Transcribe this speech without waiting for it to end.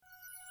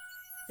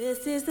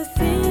This is the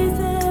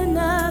season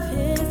of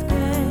His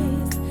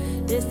grace.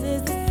 This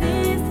is the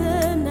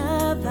season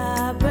of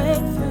our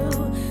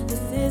breakthrough. This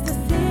is the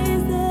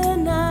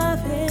season of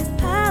His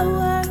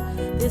power.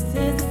 This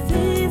is the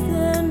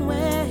season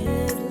where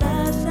His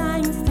love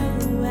shines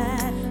through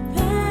at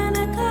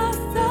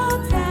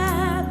Pentecostal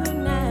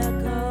Tabernacle,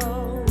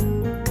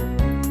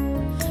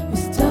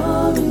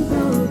 restoring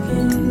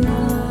broken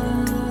love.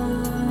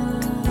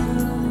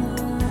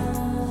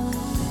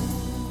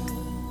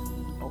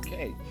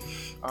 Okay.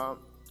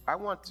 I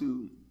want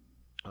to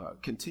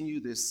continue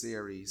this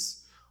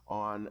series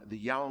on the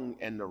young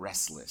and the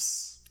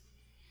restless,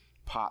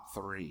 part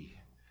 3.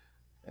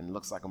 And it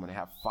looks like I'm going to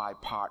have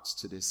 5 parts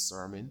to this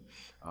sermon,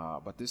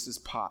 but this is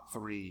part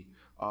 3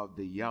 of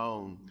the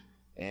young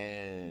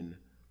and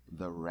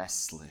the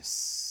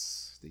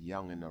restless. The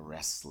young and the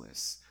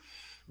restless.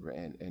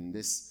 And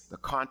this, the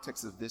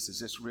context of this is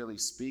just really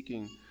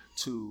speaking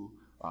to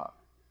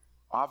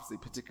obviously,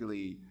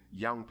 particularly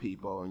young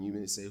people, and you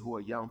may say, who are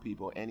young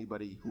people?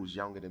 Anybody who's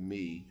younger than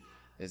me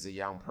is a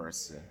young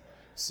person.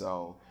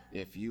 So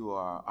if you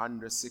are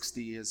under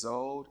 60 years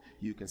old,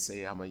 you can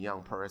say I'm a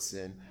young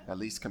person, at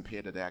least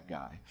compared to that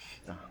guy.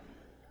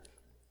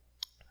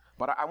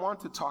 But I want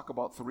to talk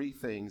about 3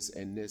 things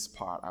in this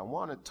part. I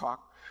want to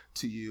talk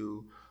to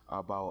you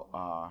about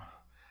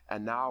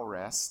now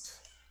rest,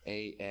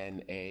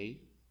 A-N-A,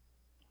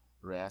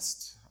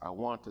 rest. I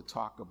want to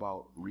talk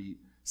about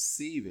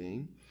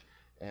receiving.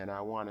 And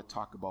I want to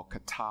talk about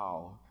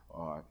katao,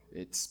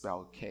 it's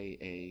spelled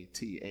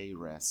K-A-T-A,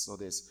 rest. So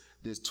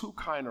there's 2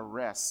 kind of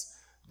rests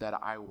that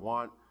I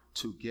want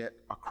to get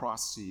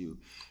across to you.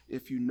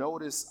 If you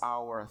notice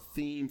our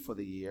theme for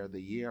the year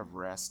of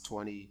rest,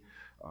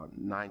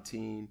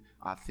 2019,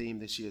 our theme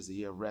this year is the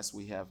year of rest.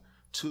 We have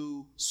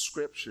 2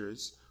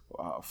 scriptures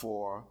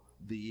for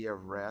the year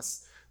of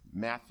rest.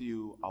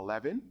 Matthew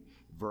 11,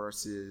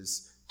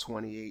 verses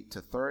 28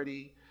 to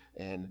 30.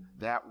 And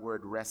that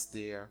word rest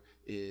there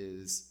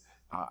is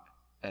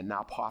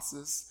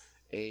anapausis,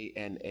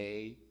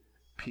 A-N-A-P-A-U-S-I-S,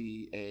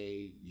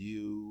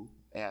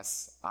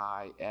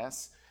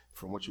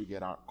 from which we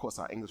get our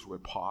English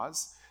word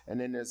pause. And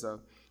then there's and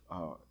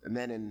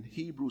then in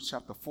Hebrews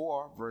chapter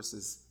 4,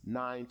 verses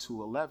 9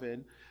 to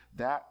 11,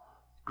 that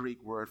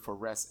Greek word for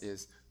rest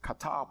is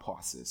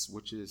katapausis,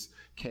 which is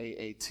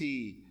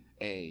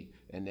K-A-T-A,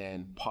 and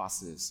then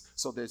pausis.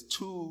 So there's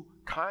 2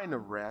 kind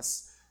of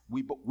rests.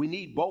 We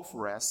need both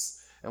rests,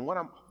 and what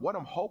I'm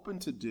hoping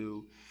to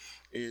do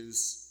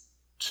is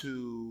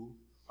to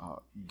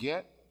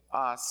get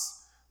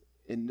us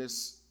in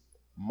this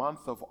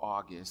month of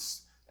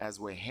August, as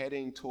we're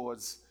heading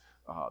towards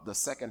the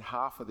second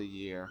half of the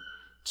year,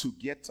 to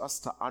get us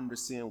to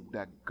understand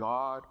that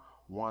God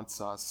wants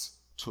us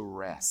to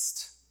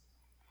rest,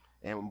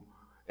 and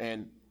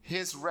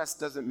His rest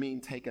doesn't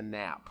mean take a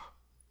nap.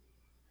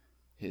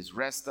 His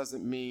rest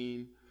doesn't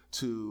mean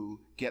to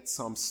get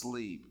some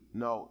sleep.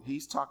 No,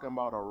 He's talking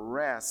about a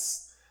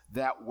rest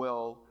that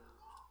will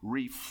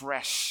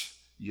refresh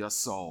your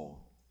soul.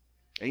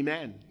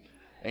 Amen.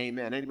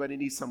 Amen. Anybody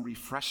need some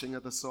refreshing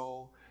of the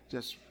soul?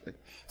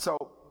 So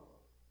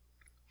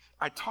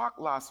I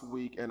talked last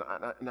week, and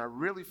I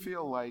really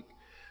feel like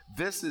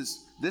this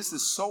is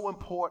so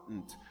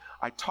important.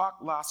 I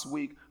talked last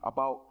week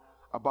about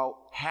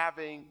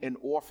having an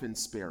orphan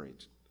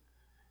spirit.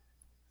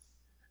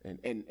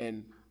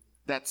 And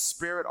that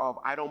spirit of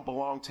I don't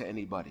belong to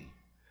anybody.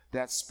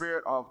 That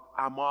spirit of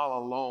I'm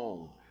all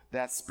alone.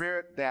 That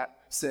spirit that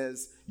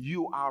says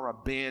you are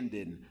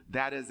abandoned.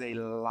 That is a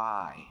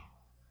lie.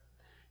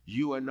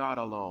 You are not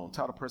alone.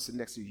 Tell the person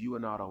next to you, you are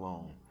not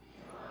alone.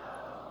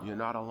 You're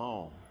not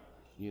alone.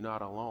 You're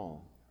not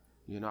alone.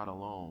 You're not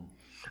alone.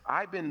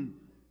 I've been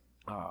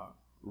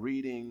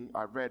reading,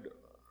 I read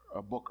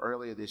a book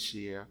earlier this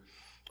year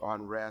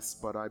on rest,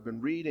 but I've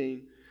been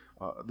reading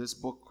this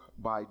book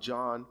by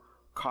John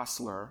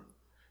Kostler.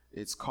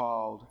 It's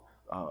called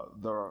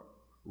The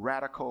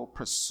Radical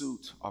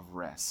Pursuit of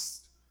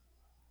Rest.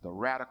 The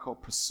Radical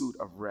Pursuit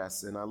of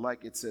Rest. And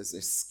it says,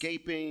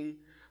 escaping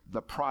the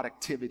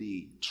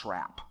productivity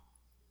trap.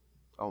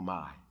 Oh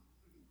my.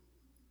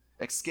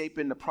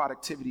 Escaping the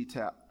productivity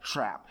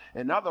trap.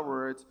 In other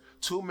words,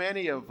 too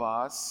many of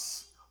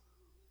us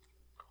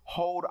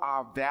hold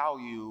our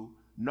value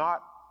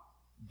not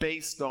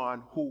based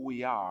on who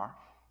we are,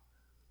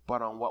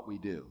 but on what we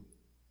do.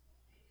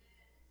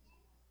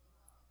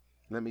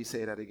 Let me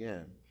say that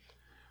again.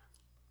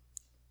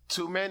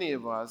 Too many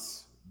of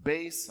us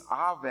base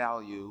our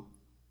value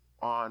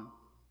on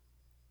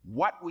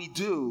what we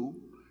do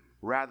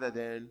rather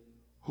than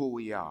who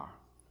we are.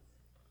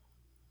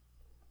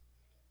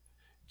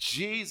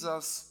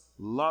 Jesus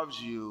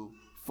loves you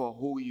for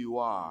who you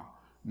are,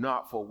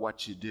 not for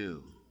what you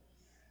do.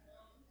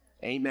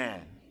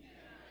 Amen.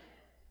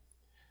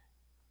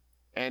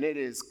 And it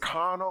is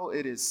carnal,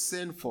 it is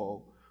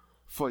sinful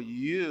for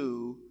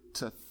you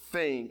to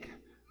think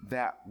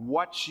that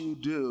what you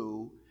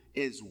do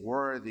is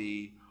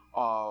worthy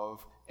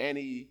of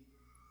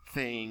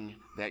anything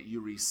that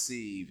you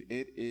receive.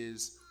 It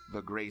is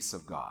the grace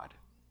of God.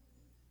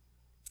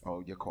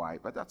 Oh, you're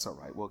quiet, but that's all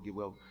right.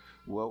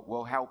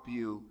 We'll help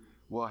you.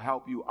 We'll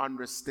help you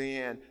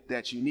understand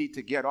that you need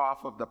to get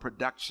off of the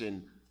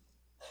production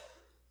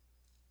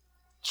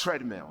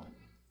treadmill.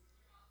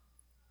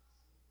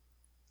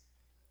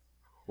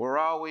 We're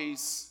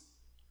always,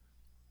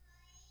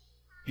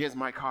 here's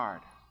my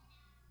card.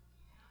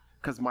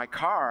 Because my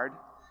card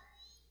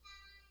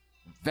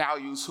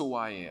values who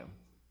I am.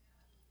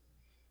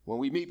 When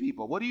we meet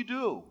people, what do you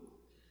do?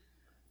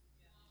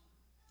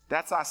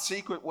 That's our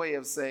secret way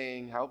of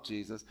saying, help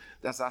Jesus.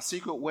 That's our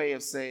secret way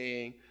of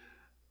saying,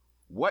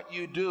 what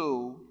you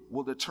do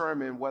will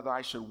determine whether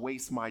I should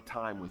waste my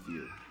time with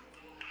you.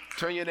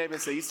 Turn your neighbor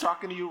and say, he's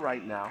talking to you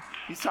right now.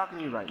 He's talking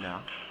to you right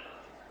now.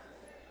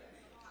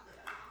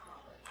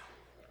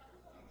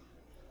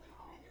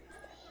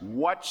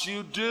 What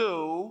you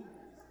do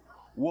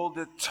will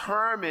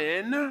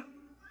determine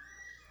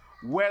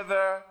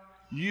whether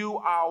you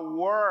are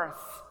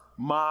worth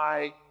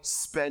my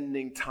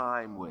spending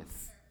time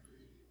with.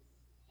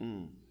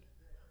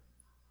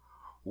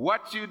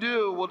 What you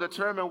do will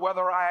determine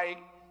whether I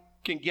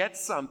can get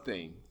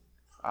something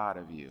out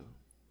of you.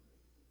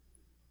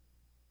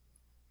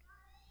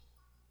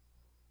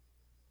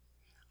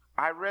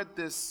 I read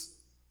this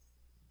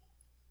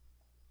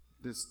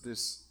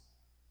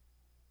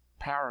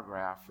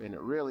paragraph and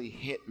it really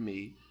hit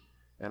me,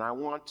 and I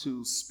want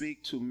to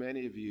speak to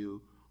many of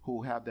you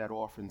who have that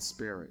orphan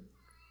spirit,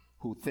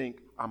 who think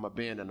I'm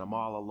abandoned, I'm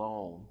all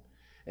alone.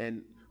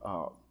 And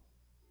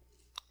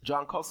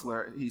John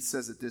Kostler, he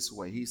says it this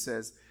way. He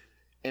says,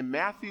 in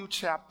Matthew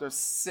chapter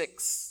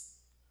 6,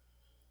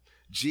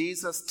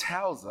 Jesus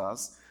tells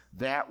us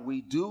that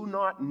we do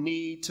not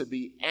need to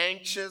be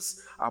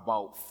anxious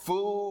about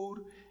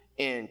food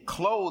and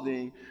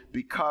clothing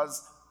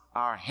because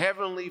our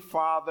Heavenly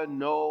Father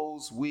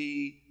knows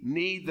we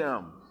need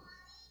them.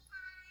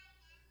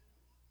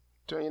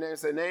 Turn your neighbor and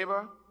say,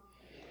 neighbor,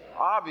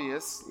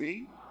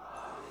 obviously,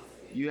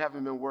 you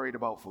haven't been worried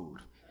about food.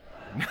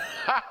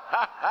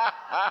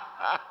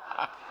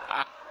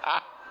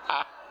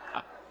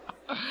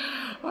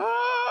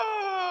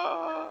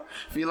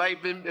 If you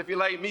like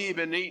me, you've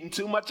been eating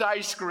too much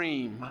ice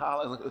cream.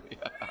 Hallelujah.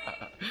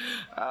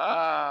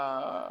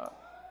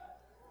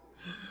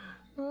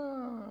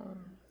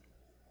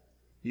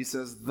 He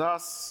says,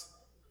 thus,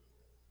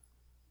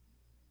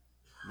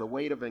 the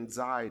weight of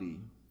anxiety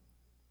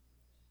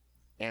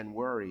and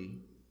worry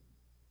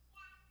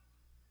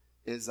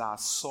is our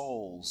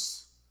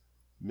soul's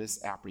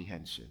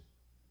misapprehension.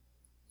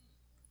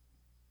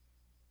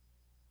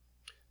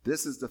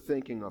 This is the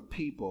thinking of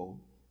people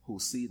who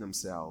see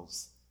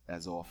themselves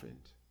as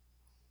orphaned.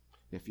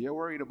 If you're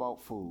worried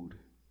about food,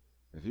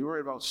 if you're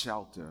worried about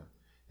shelter,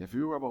 if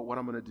you're worried about what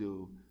I'm going to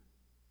do,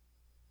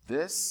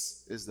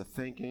 this is the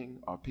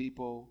thinking of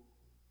people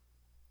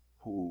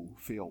who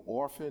feel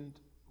orphaned,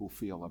 who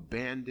feel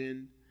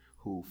abandoned,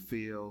 who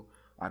feel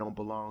I don't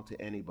belong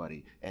to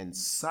anybody. And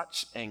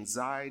such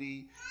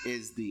anxiety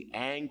is the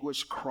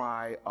anguish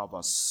cry of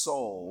a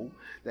soul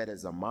that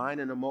is a mind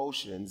and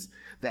emotions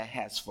that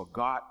has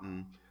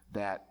forgotten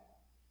that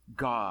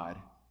God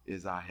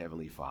is our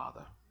Heavenly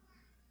Father.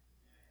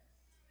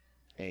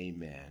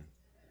 Amen.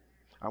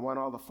 I want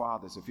all the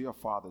fathers, if you're a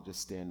father, just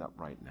stand up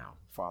right now.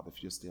 Father,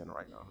 if you're standing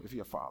right now. If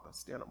you're a father,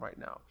 stand up right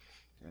now.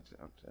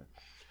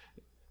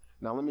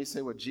 Now let me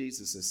say what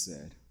Jesus has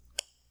said.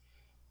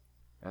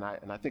 And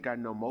I think I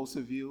know most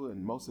of you,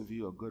 and most of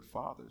you are good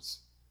fathers.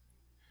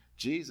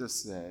 Jesus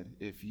said,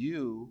 if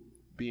you,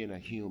 being a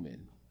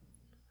human,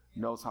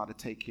 knows how to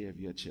take care of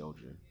your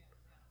children,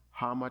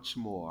 how much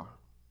more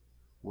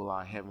will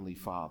our Heavenly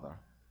Father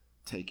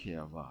take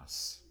care of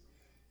us?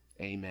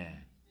 Amen.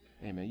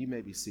 Amen. You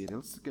may be seated.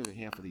 Let's give a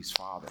hand for these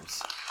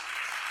fathers.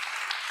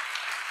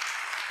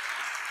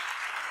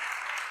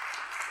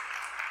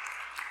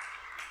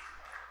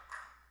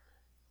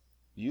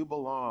 You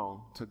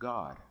belong to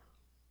God.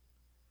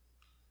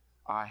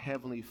 Our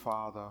Heavenly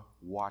Father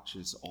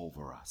watches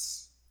over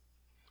us.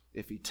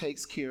 If He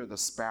takes care of the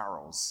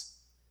sparrows,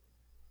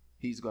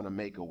 He's going to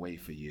make a way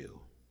for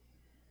you.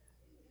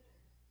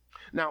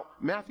 Now,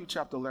 Matthew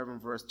chapter 11,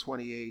 verse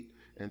 28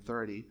 and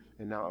 30,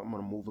 and now I'm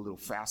going to move a little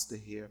faster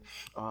here.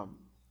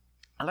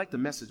 I like the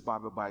Message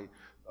Bible by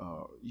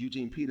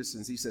Eugene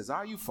Peterson. He says,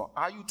 are you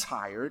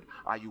tired?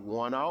 Are you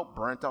worn out,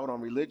 burnt out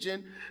on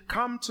religion?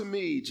 Come to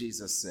me,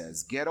 Jesus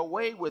says. Get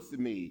away with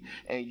me,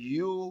 and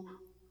you'll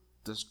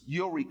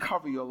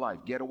recover your life.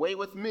 Get away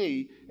with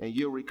me, and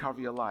you'll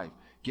recover your life.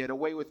 Get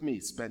away with me.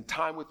 Spend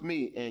time with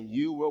me, and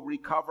you will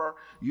recover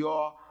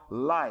your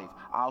life.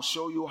 I'll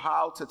show you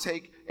how to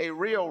take a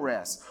real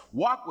rest.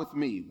 Walk with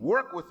me.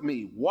 Work with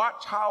me.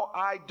 Watch how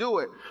I do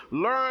it.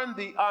 Learn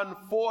the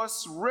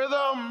unforced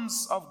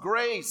rhythms of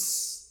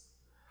grace.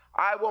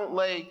 I won't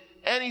lay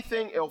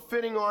anything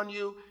ill-fitting on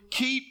you.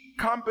 Keep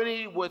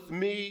company with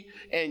me,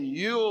 and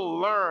you'll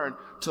learn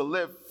to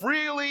live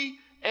freely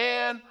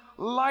and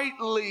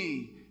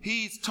lightly.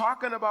 He's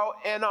talking about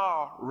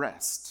anah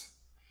rest,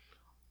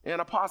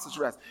 anapausis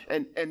rest,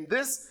 and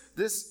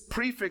this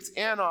prefix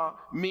anah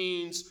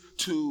means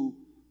to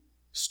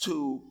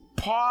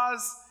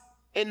pause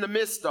in the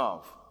midst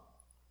of.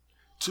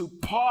 To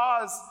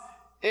pause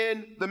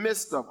in the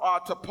midst of, or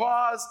to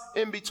pause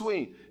in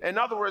between. In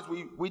other words,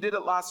 we did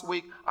it last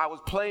week. I was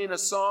playing a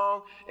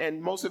song,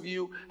 and most of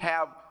you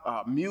have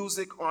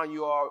music on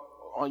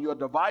your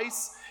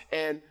device,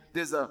 and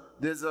there's a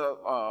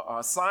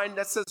sign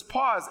that says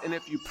pause, and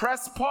if you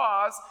press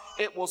pause,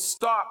 it will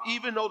stop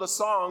even though the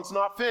song's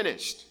not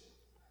finished.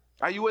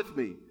 Are you with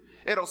me?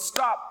 It'll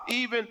stop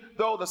even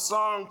though the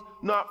song's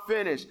not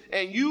finished,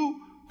 and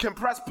you can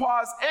press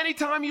pause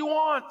anytime you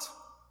want.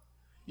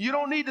 You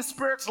don't need the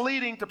Spirit's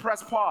leading to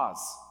press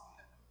pause.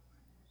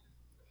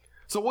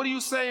 So what are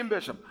you saying,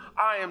 Bishop?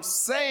 I am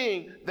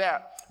saying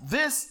that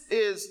this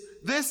is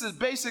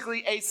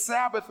basically a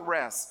Sabbath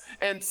rest.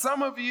 And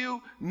some of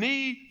you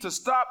need to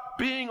stop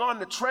being on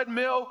the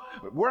treadmill,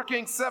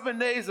 working 7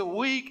 days a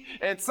week.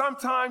 And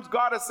sometimes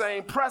God is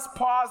saying, press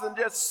pause and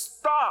just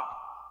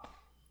stop.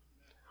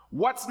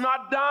 What's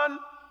not done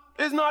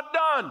is not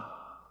done.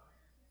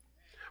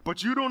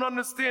 But you don't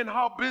understand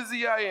how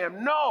busy I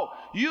am. No,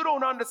 you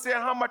don't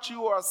understand how much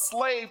you are a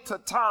slave to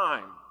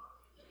time.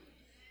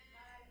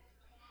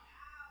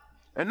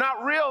 And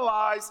not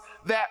realize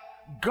that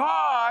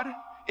God,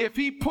 if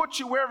he puts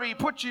you wherever he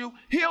puts you,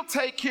 he'll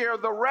take care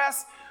of the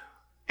rest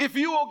if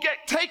you will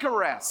take a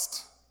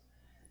rest.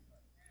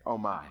 Oh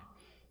my.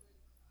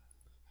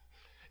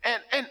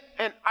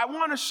 And I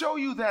want to show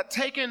you that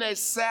taking a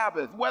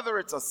Sabbath, whether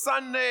it's a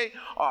Sunday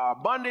or a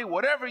Monday,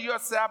 whatever your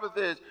Sabbath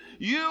is,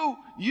 you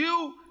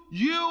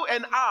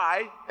and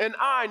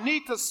I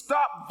need to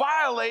stop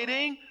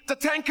violating the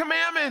 10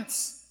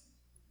 Commandments.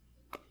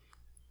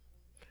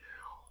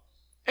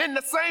 In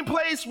the same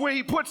place where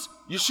he puts,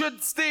 you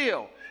shouldn't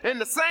steal. In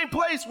the same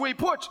place where he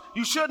puts,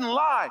 you shouldn't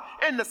lie.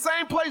 In the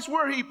same place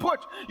where he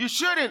puts, you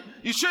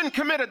shouldn't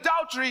commit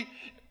adultery.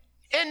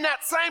 In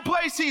that same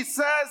place he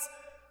says,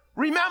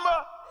 remember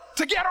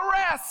to get a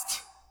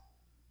rest.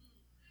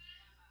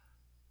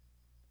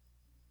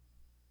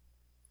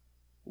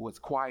 Oh, it's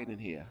quiet in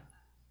here.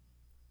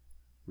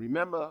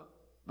 Remember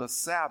the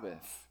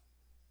Sabbath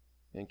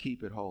and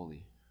keep it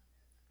holy.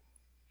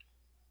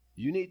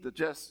 You need to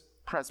just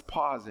press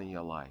pause in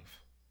your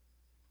life.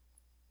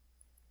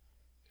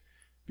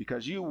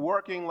 Because you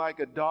working like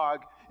a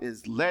dog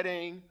is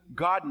letting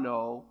God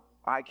know,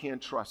 I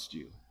can't trust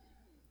you.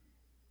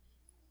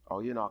 Oh,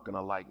 you're not going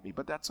to like me.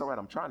 But that's all right.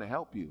 I'm trying to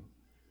help you.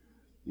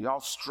 You're all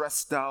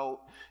stressed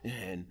out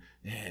and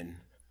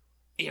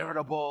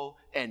irritable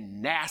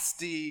and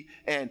nasty.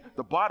 And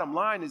the bottom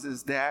line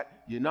is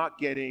that you're not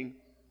getting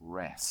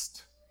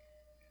rest.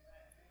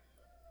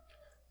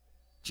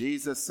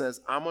 Jesus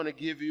says, I'm going to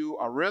give you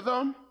a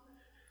rhythm.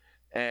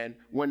 And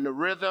when the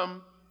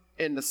rhythm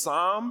in the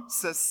psalm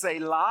says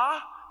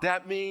Selah,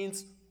 that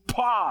means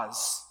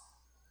pause.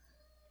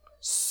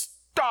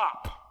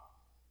 Stop.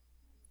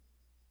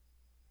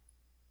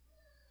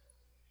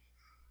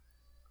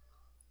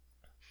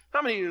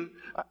 How many of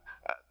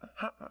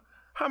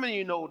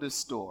you know this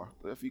store?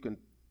 If you can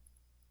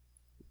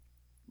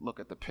look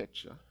at the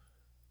picture.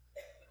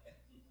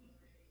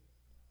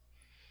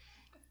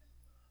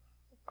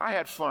 I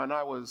had fun.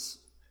 I was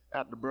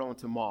at the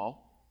Burlington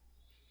Mall.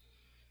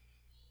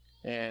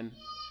 And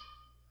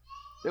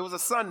it was a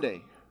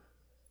Sunday.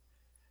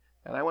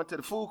 And I went to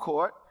the food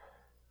court.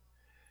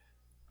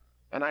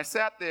 And I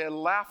sat there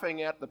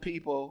laughing at the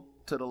people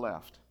to the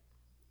left.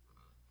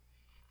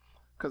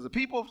 Because the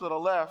people to the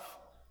left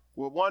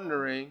were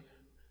wondering,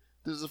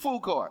 this is a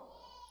food court.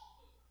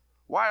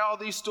 Why are all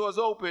these stores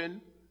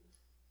open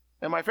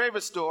and my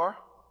favorite store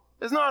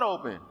is not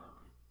open?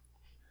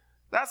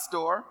 That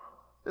store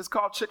is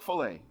called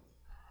Chick-fil-A.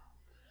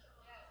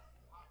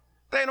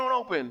 They don't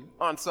open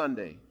on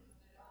Sunday.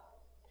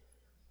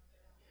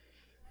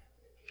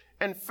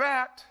 In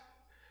fact,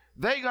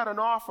 they got an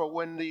offer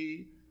when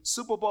the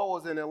Super Bowl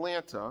was in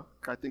Atlanta,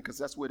 I think because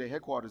that's where their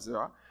headquarters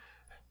are.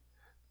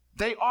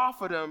 They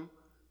offered them,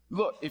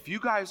 look, if you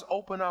guys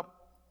open up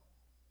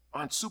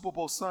on Super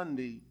Bowl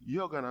Sunday,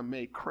 you're going to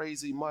make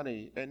crazy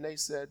money. And they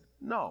said,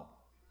 no.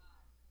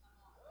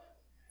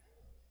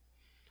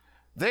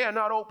 They are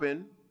not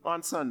open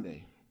on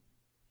Sunday.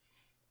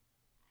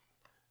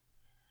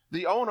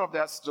 The owner of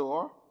that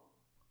store,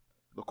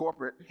 the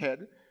corporate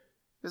head,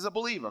 is a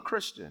believer,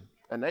 Christian.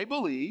 And they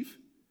believe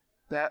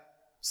that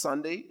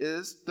Sunday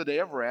is the day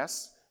of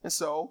rest, and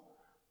so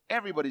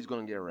everybody's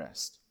going to get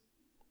rest.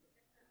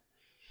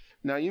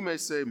 Now you may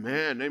say,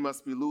 man, they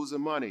must be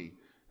losing money.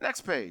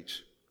 Next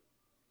page.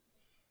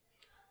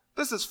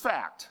 This is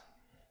fact.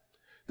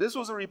 This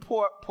was a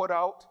report put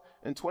out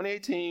in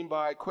 2018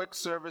 by Quick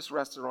Service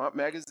Restaurant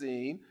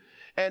Magazine,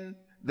 and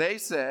they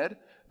said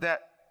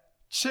that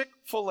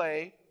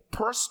Chick-fil-A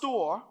per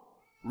store,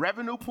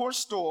 revenue per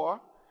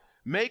store,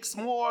 makes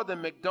more than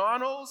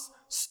McDonald's,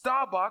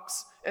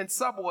 Starbucks, and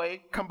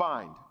Subway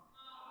combined.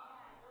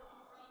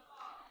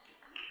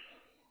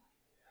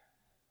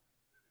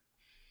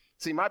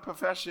 See, my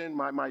profession,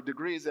 my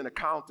degree is in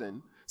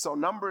accounting, so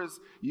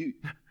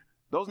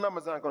those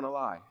numbers aren't going to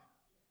lie.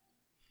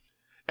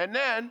 And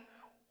then,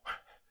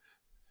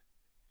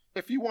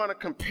 if you want to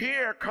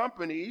compare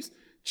companies,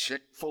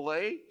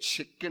 Chick-fil-A,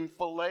 chicken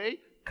filet,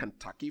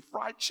 Kentucky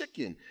Fried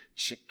Chicken.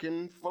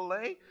 Chicken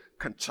filet,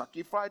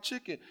 Kentucky Fried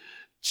Chicken.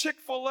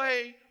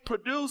 Chick-fil-A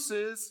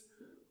produces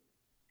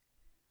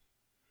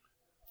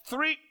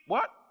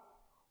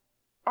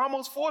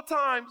almost four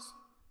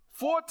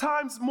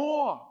times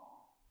more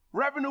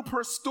revenue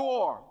per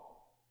store.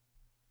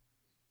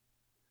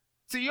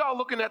 See, y'all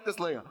looking at this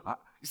later.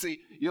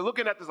 You're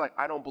looking at this like,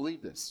 I don't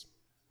believe this.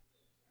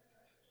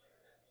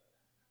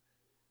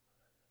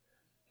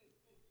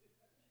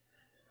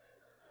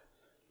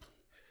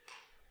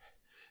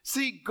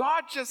 See,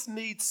 God just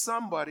needs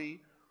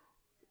somebody.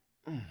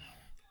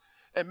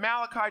 In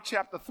Malachi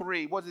chapter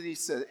 3, what did he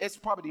say? It's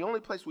probably the only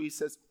place where he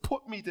says,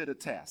 put me to the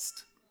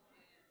test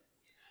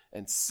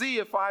and see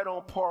if I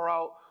don't pour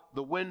out of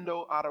the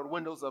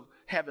windows of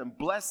heaven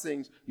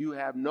blessings you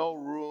have no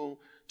room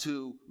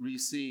to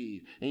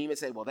receive. And you may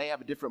say, well, they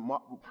have a different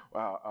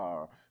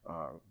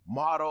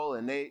model,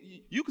 and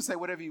you can say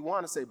whatever you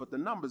want to say, but the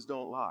numbers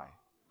don't lie.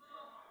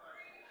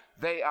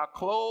 They are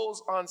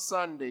closed on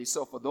Sunday.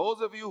 So for those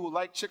of you who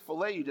like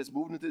Chick-fil-A, you just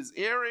moved into this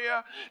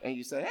area and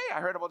you say, hey, I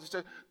heard about this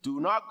church. Do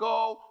not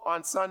go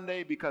on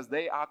Sunday because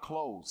they are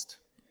closed.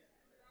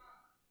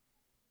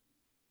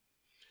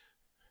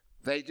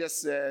 They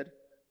just said,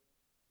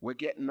 we're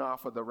getting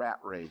off of the rat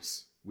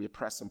race. We're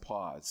pressing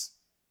pause.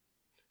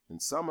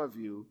 And some of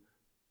you,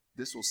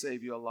 this will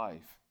save your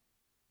life.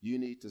 You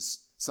need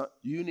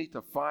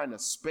to find a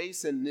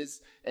space in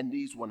these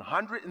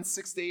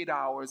 168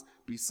 hours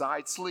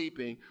besides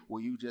sleeping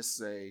where you just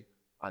say,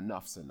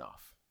 enough's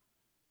enough.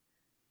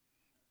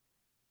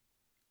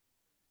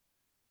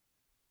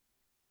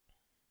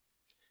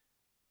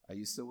 Are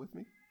you still with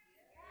me?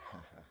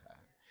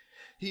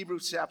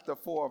 Hebrews chapter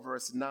 4,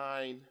 verse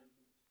 9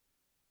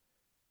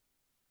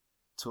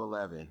 to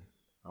 11.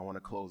 I want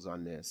to close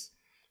on this.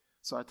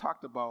 So I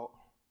talked about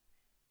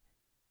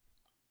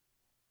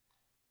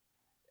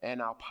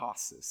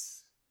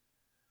anapausis.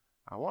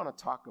 I want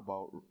to talk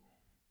about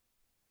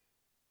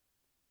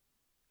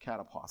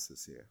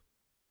catapausis here.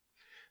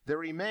 There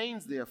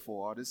remains,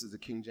 therefore, this is the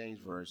King James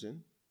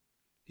Version,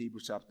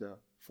 Hebrews chapter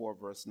 4,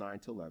 verse 9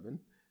 to 11.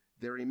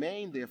 There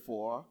remain,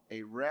 therefore,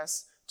 a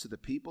rest to the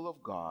people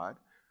of God,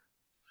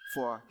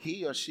 for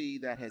he or she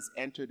that has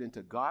entered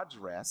into God's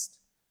rest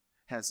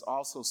has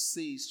also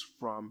ceased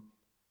from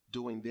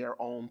doing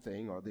their own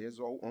thing or their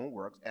own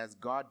works as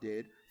God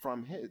did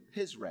from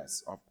his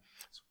rest, or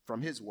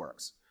from his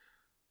works.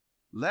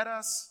 Let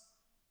us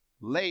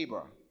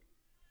labor.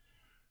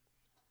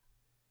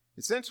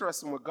 It's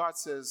interesting when God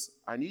says,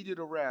 I need you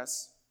to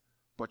rest,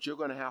 but you're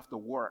going to have to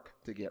work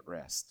to get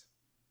rest.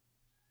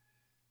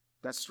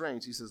 That's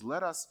strange. He says,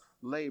 let us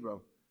labor.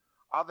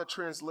 Other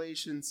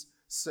translations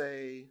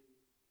say,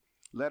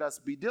 let us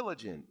be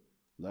diligent.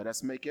 Let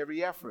us make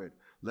every effort.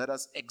 Let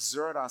us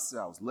exert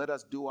ourselves. Let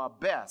us do our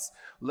best.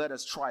 Let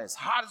us try as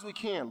hard as we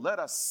can. Let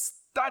us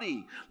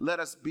study. Let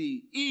us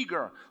be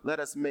eager. Let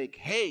us make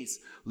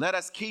haste. Let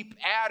us keep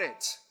at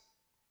it.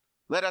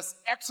 Let us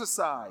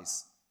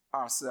exercise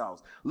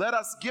ourselves. Let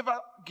us give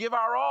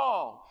our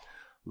all.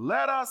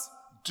 Let us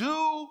do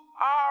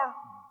our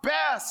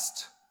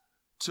best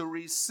to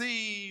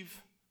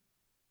receive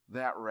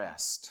that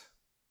rest.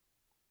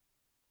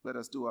 Let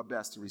us do our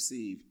best to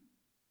receive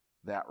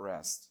that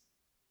rest.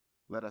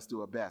 Let us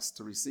do our best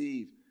to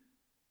receive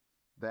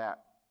that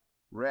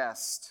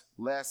rest,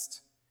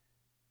 lest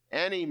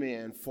any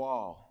man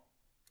fall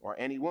or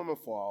any woman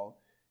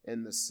fall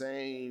in the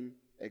same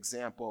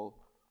example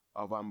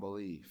of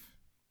unbelief.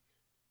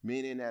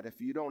 Meaning that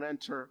if you don't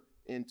enter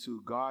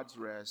into God's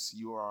rest,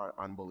 you are an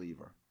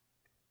unbeliever.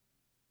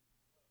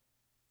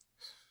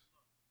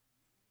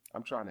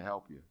 I'm trying to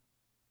help you.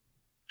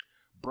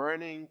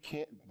 Burning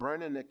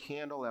the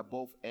candle at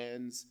both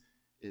ends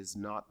is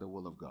not the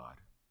will of God.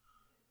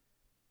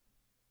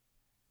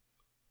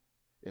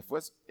 If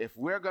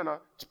we're gonna,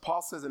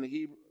 Paul says in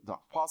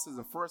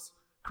 1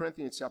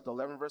 Corinthians chapter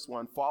 11, verse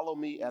 1, follow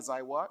me as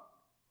I what?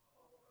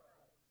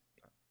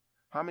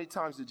 How many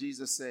times did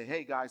Jesus say,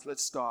 hey guys,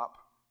 let's stop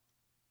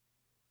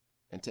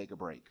and take a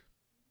break?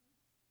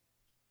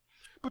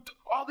 But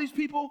all these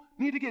people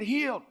need to get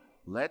healed.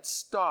 Let's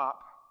stop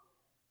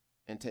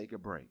and take a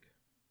break.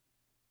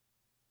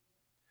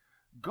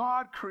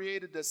 God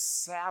created the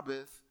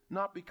Sabbath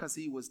not because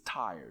he was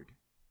tired.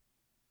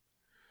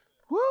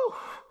 Woo!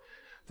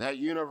 That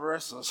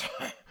universe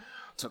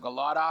took a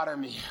lot out of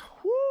me.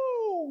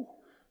 Woo!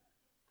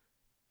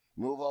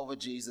 Move over,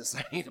 Jesus.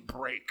 I need a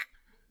break.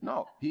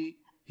 No, he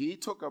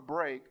took a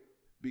break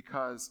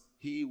because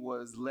he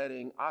was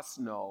letting us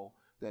know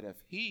that if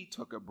he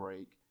took a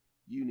break,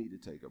 you need to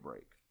take a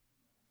break.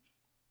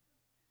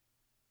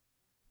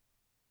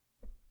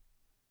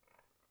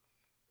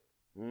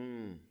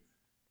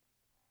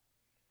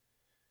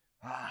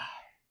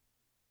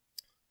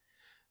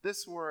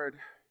 This word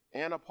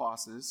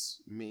anapausis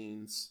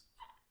means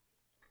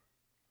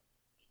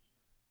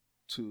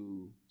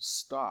to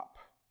stop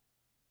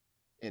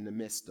in the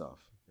midst of.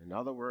 In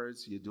other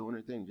words, you're doing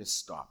a thing, just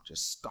stop.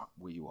 Just stop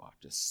where you are.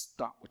 Just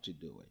stop what you're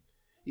doing.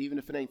 Even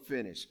if it ain't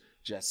finished,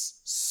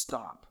 just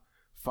stop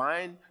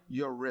Find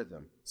your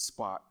rhythm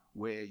spot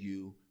where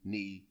you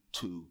need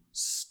to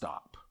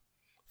stop.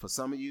 For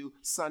some of you,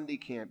 Sunday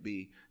can't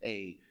be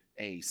a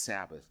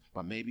Sabbath,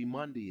 but maybe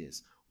Monday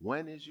is.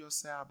 When is your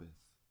Sabbath?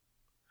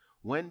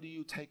 When do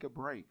you take a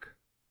break?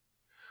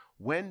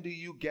 When do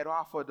you get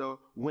off of the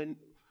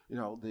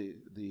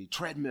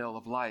treadmill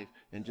of life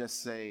and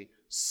just say,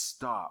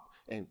 stop,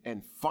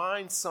 and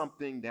find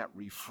something that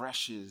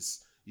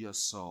refreshes your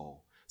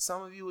soul?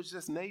 Some of you, it's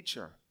just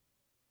nature.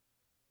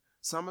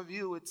 Some of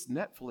you, it's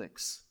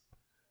Netflix.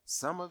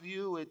 Some of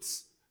you,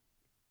 it's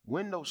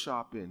window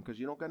shopping because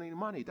you don't got any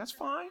money. That's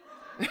fine.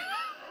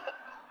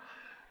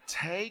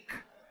 Take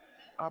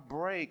a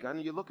break. I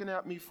know you're looking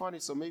at me funny,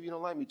 so maybe you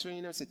don't like me. Turn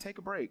your name and say, take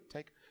a break.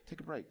 Take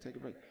a break. Take a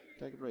break.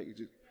 Take a break. You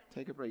just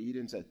take a break. You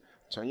didn't say,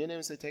 turn your name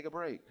and say, take a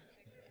break.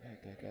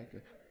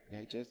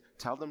 Okay, just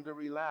tell them to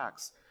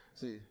relax.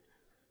 See,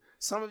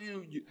 some of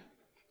you,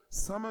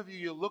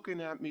 you're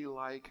looking at me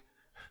like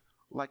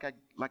I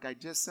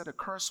just said a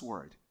curse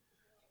word.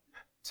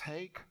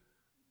 Take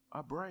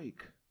a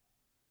break.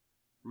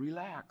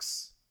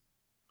 Relax.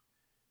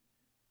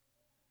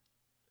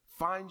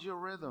 Find your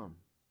rhythm.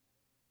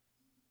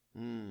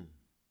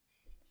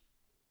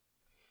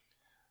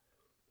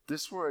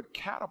 This word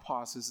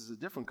kataposis is a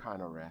different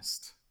kind of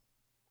rest.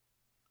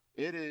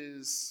 It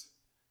is,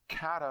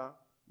 kata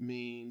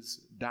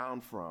means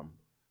down from.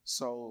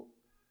 So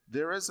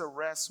there is a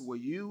rest where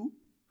you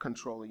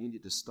control it, you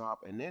need to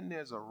stop. And then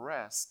there's a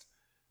rest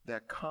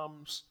that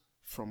comes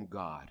from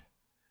God.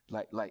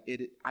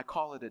 I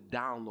call it a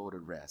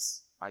downloaded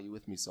rest. Are you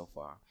with me so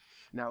far?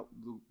 Now,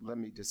 let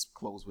me just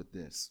close with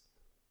this.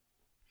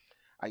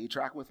 Are you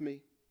tracking with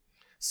me?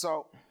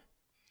 So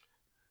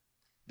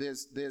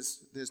there's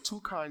two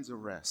kinds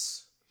of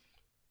rest.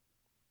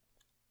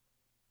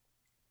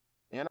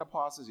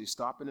 Anaposis, you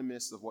stop in the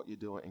midst of what you're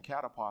doing, and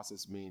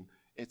kataposis mean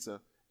it's a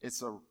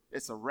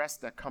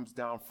rest that comes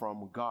down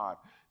from God.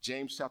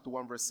 James chapter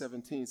 1 verse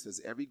 17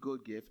 says, every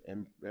good gift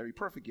and very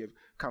perfect gift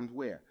comes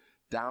where?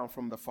 Down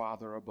from the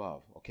Father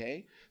above.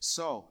 Okay?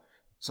 So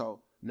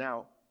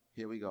now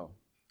here we go.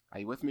 Are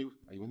you with me?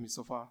 Are you with me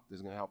so far? This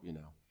is going to help you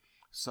now.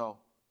 So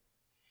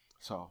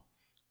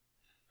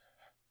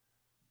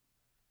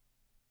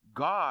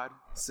God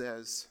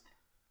says,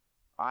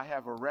 I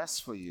have a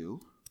rest for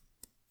you,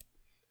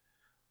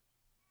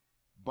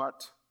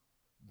 but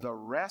the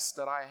rest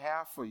that I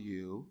have for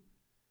you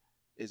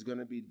is going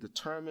to be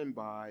determined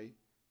by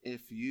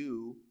if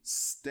you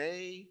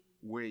stay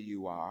where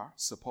you are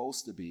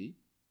supposed to be.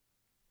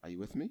 Are you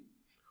with me?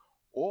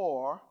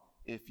 Or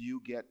if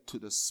you get to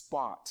the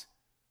spot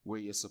where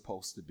you're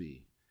supposed to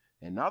be.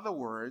 In other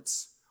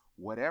words,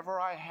 whatever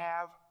I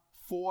have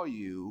for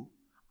you,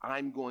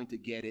 I'm going to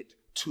get it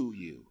to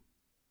you.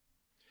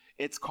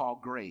 It's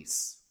called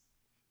grace.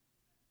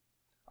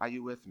 Are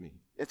you with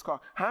me? It's called,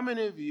 how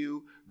many of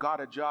you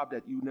got a job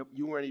that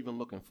you weren't even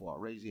looking for?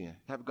 Raise your hand.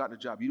 Have gotten a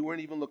job you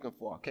weren't even looking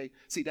for, okay?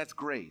 See, that's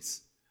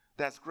grace.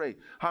 That's great.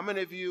 How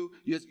many of you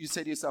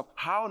say to yourself,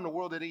 how in the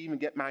world did they even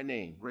get my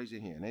name? Raise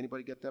your hand.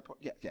 Anybody get that part?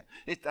 Yeah.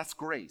 That's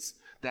grace.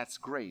 That's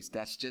grace.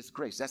 That's just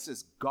grace. That's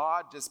just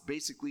God just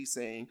basically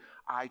saying,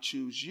 I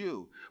choose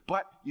you.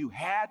 But you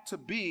had to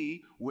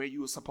be where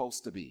you were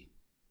supposed to be.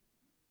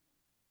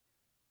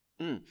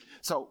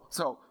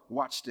 So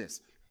watch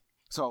this.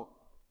 Help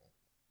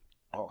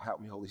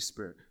me, Holy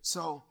Spirit.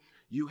 So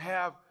you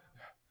have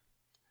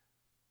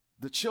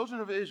the children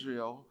of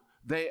Israel,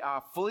 they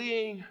are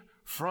fleeing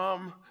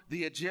from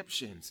the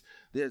Egyptians.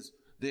 There's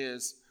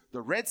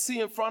the Red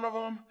Sea in front of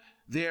them.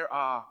 There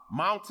are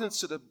mountains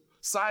to the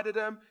side of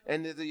them,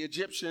 and there's the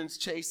Egyptians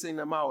chasing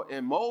them out.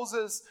 And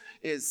Moses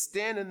is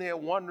standing there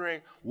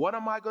wondering, what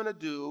am I going to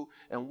do?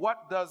 And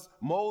what does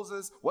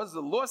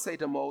the Lord say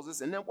to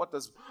Moses? And then what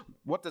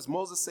does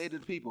Moses say to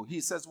the people? He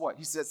says what?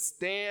 He says,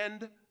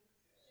 stand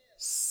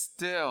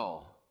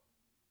still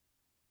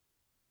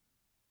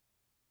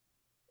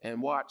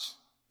and watch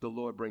the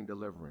Lord bring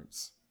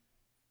deliverance.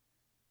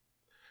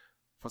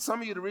 For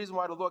some of you, the reason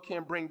why the Lord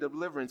can't bring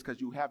deliverance is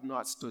because you have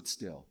not stood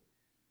still.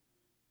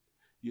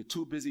 You're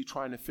too busy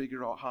trying to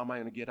figure out how am I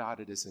going to get out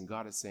of this, and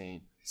God is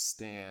saying,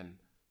 stand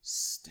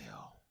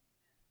still.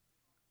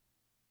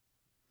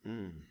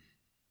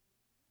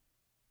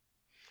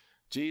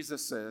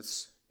 Jesus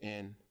says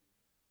in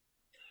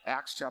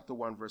Acts chapter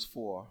 1 verse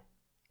 4,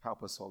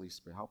 help us, Holy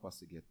Spirit, help us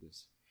to get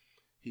this.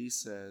 He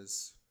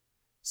says,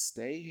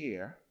 stay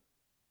here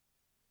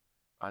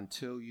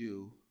until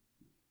you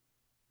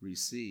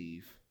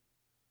receive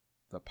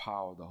the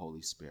power of the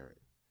Holy Spirit.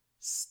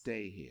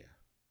 Stay here.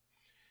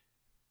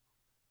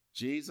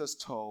 Jesus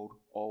told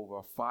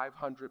over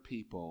 500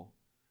 people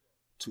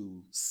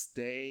to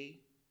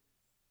stay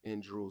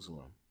in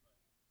Jerusalem.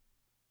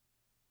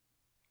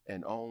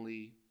 And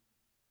only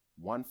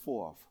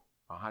 1/4,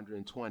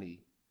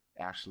 120,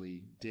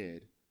 actually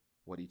did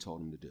what he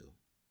told them to do.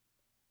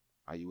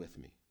 Are you with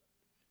me?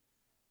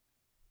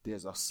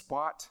 There's a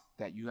spot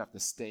that you have to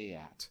stay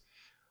at.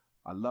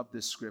 I love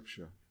this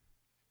scripture.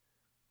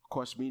 Of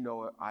course, we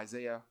know it.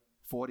 Isaiah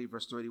 40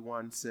 verse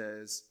 31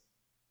 says,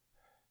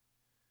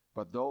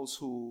 but those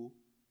who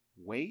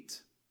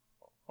wait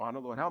on the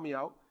Lord, help me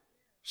out,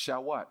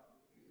 shall what?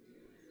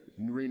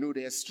 Renew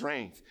their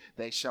strength.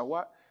 They shall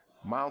what?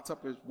 Mount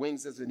up with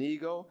wings as an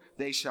eagle.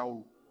 They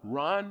shall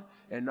run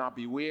and not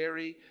be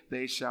weary.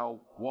 They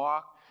shall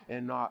walk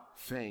and not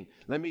faint.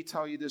 Let me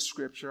tell you this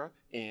scripture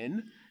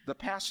in the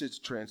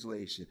Passage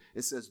translation.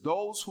 It says,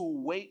 those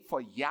who wait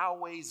for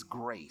Yahweh's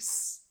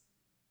grace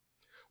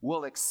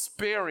will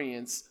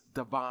experience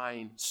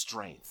divine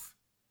strength.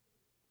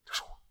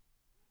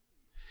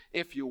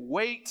 If you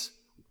wait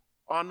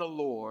on the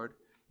Lord,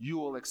 you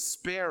will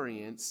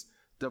experience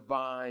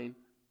divine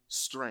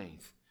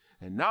strength.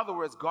 In other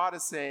words, God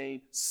is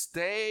saying,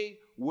 stay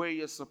where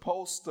you're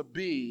supposed to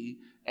be,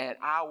 and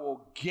I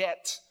will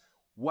get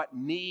what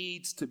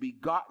needs to be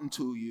gotten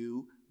to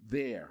you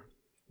there.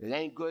 It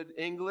ain't good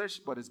English,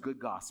 but it's good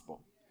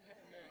gospel.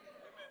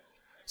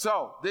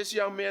 So this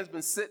young man's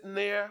been sitting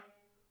there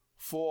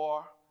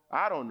for,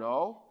 I don't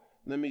know,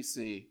 let me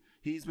see.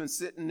 He's been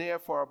sitting there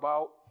for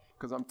about,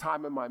 because I'm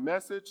timing my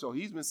message, so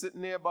he's been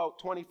sitting there about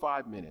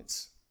 25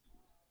 minutes.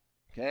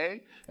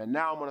 Okay? And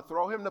now I'm going to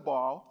throw him the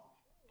ball.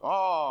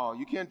 Oh,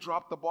 you can't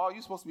drop the ball.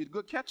 You're supposed to be a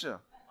good catcher.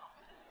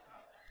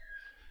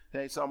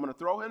 Okay, so I'm going to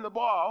throw him the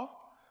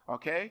ball,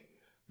 okay,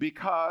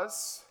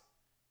 because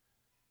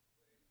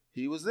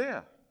he was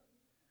there.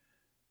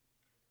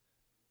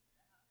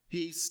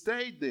 He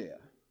stayed there.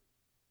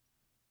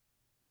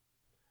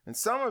 And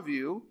some of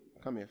you,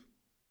 come here.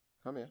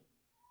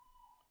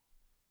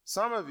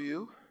 Some of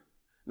you,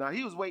 now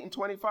he was waiting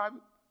 25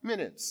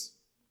 minutes.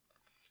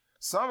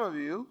 Some of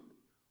you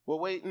were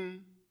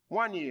waiting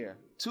 1 year,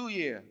 2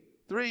 years,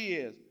 3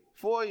 years,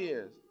 4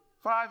 years,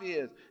 5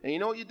 years. And you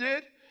know what you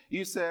did?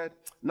 You said,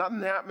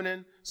 nothing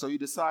happening, so you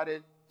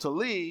decided to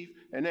leave,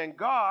 and then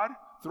God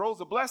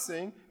throws a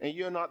blessing, and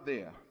you're not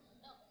there.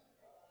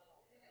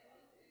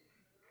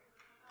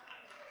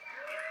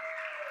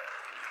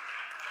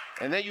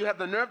 And then you have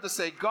the nerve to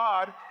say,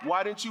 God,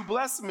 why didn't you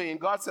bless me? And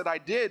God said, I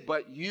did,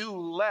 but you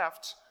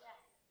left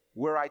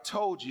where I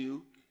told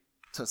you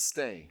to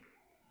stay.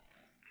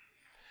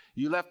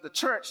 You left the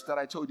church that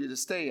I told you to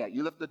stay at.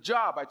 You left the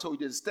job I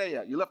told you to stay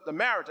at. You left the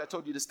marriage I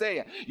told you to stay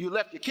at. You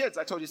left your kids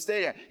I told you to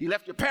stay at. You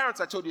left your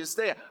parents I told you to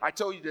stay at. I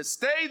told you to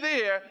stay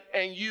there,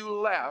 and you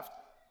left.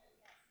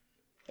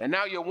 And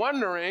now you're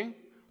wondering,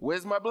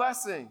 where's my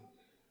blessing?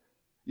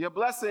 Your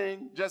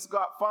blessing just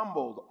got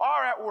fumbled.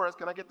 Or at worst,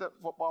 can I get that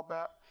football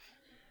back?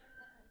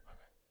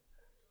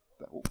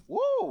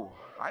 Woo!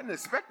 I didn't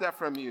expect that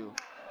from you.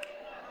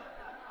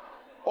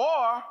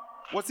 Or,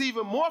 what's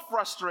even more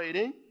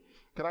frustrating,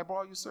 can I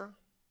borrow you, sir?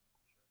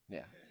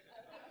 Yeah.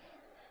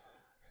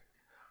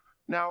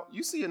 Now,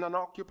 you see an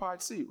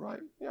unoccupied seat, right?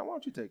 Yeah, why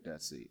don't you take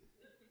that seat?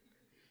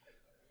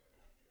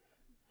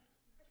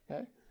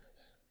 Okay?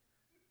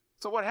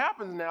 So what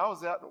happens now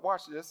is that,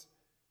 watch this,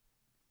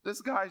 this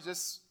guy's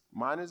just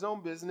minding his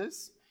own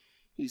business.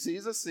 He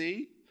sees a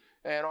seat,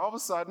 and all of a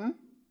sudden,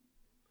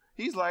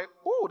 he's like,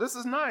 ooh, this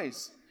is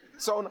nice.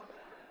 So,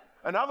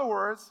 in other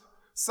words,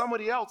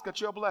 somebody else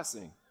got your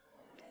blessing.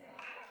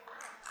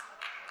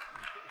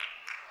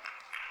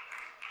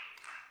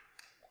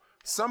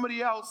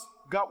 Somebody else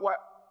got what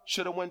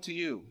should have went to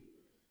you.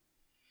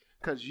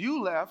 Because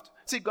you left.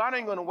 See, God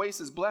ain't going to waste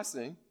his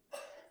blessing.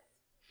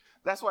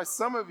 That's why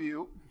some of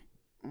you,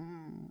 I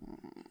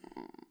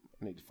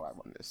need to fight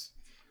on this.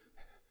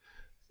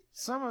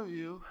 Some of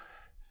you,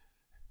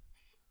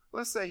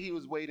 let's say he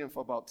was waiting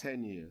for about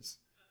 10 years.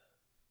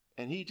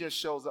 And he just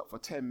shows up for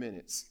 10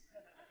 minutes.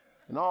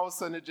 And all of a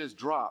sudden it just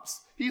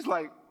drops. He's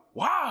like,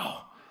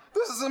 wow,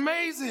 this is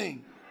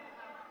amazing.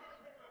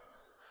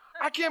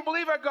 I can't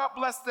believe I got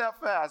blessed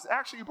that fast.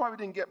 Actually, you probably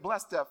didn't get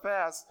blessed that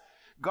fast.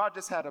 God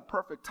just had a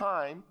perfect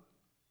time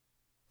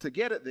to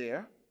get it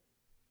there.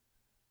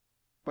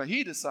 But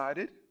he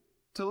decided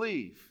to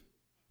leave.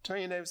 Turn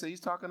your neighbor and say, he's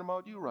talking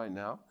about you right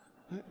now.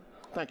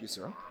 Thank you,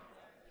 sir.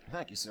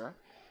 Thank you, sir.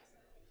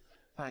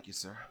 Thank you,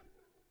 sir.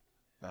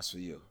 That's for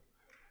you.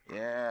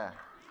 Yeah.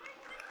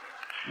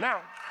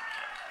 Now,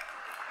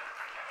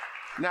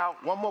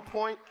 one more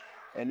point,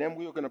 and then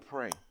we're going to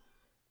pray.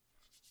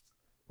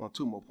 Well,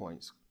 2 more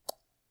points.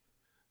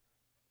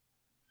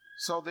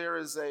 So there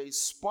is a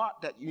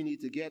spot that you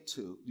need to get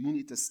to, you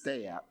need to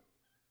stay at,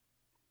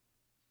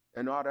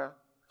 in order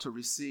to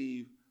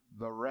receive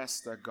the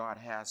rest that God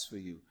has for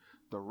you.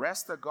 The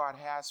rest that God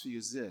has for you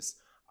is this: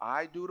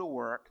 I do the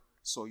work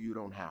so you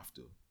don't have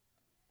to.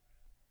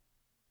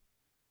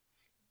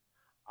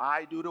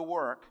 I do the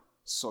work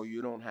so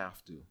you don't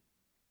have to.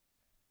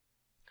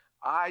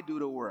 I do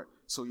the work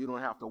so you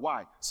don't have to.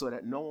 Why? So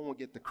that no one will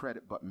get the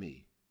credit but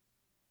me.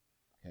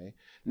 Okay?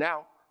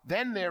 Now,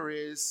 then there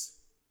is,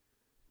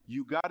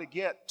 you got to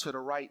get to the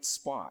right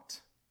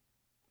spot.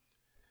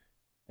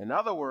 In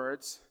other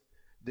words,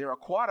 there are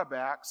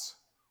quarterbacks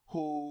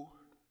who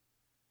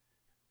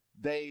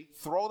they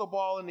throw the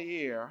ball in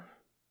the air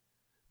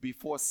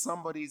before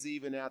somebody's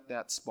even at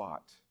that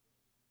spot.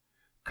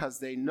 Because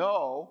they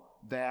know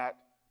that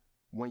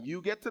when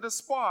you get to the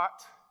spot,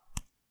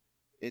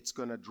 it's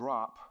going to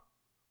drop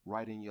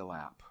right in your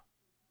lap.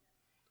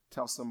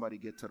 Tell somebody,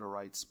 get to the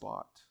right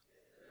spot.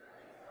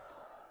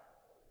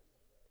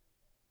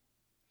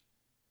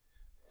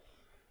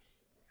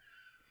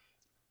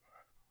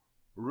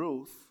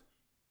 Ruth,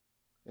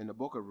 in the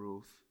book of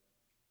Ruth,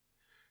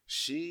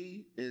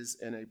 she is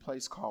in a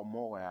place called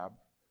Moab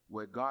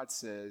where God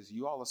says,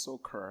 you all are so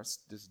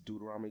cursed, this is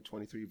Deuteronomy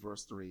 23,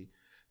 verse 3,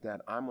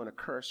 that I'm going to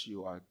curse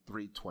you, or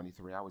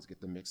 3:23. I always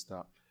get them mixed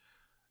up.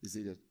 It's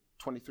either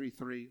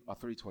 23:3 or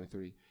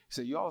 3:23. He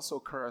said, you all are so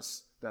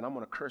cursed that I'm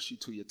going to curse you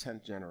to your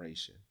 10th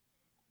generation.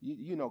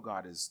 You know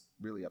God is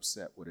really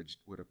upset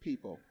with a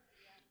people.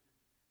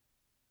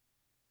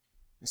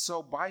 And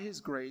so by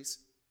his grace,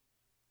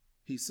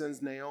 he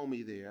sends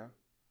Naomi there.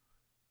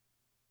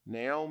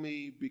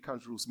 Naomi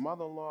becomes Ruth's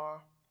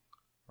mother-in-law.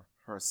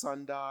 Her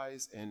son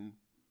dies, and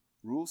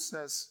Ruth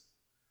says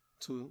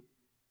to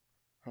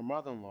her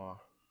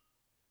mother-in-law,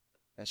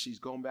 as she's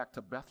going back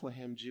to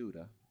Bethlehem,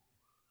 Judah,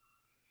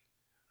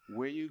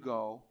 where you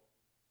go,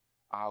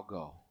 I'll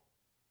go.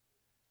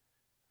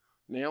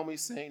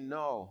 Naomi's saying,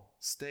 no,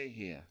 stay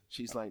here.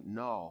 She's like,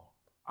 no,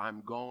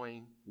 I'm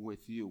going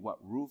with you. What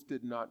Ruth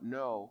did not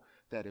know,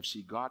 that if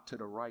she got to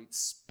the right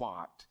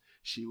spot,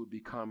 she would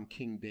become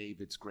King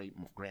David's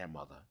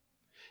great-grandmother.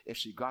 If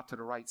she got to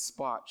the right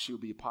spot, she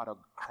would be a part of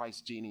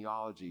Christ's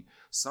genealogy.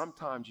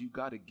 Sometimes you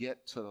got to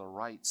get to the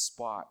right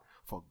spot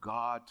for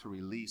God to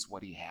release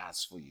what he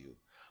has for you.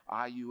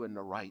 Are you in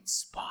the right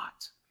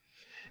spot?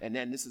 And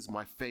then this is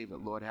my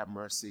favorite, Lord have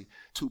mercy.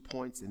 2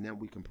 points, and then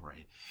we can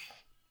pray.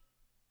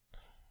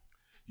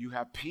 You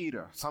have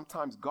Peter.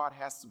 Sometimes God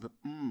has to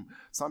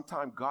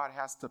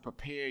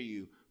prepare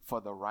you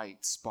for the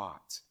right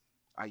spot.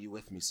 Are you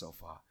with me so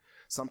far?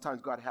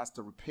 Sometimes God has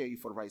to prepare you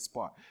for the right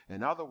spot.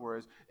 In other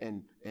words,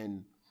 in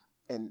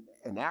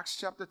Acts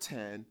chapter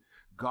 10,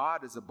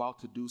 God is about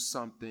to do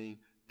something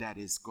that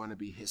is going to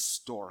be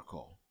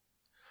historical.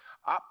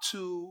 Up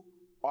to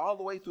all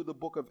the way through the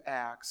book of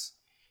Acts,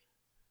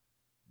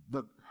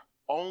 the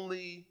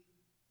only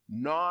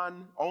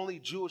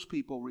Jewish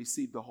people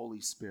received the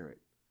Holy Spirit.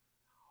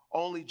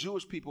 Only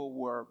Jewish people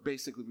were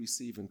basically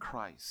receiving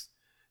Christ.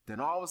 Then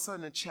all of a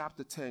sudden in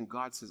chapter 10,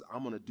 God says,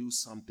 I'm going to do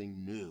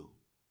something new.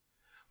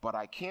 But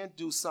I can't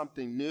do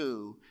something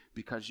new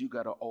because you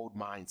got an old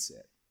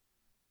mindset.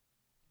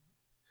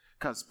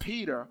 Because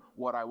Peter,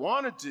 what I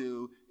want to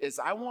do is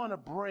I want to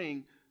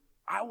bring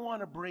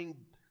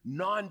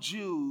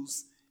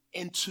non-Jews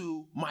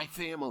into my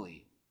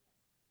family.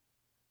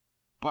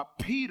 But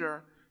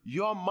Peter,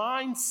 your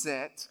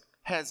mindset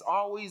has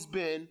always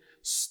been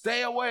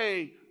stay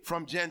away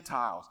from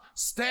Gentiles,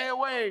 stay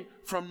away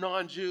from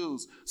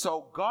non-Jews.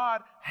 So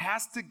God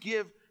has to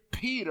give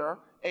Peter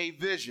a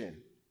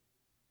vision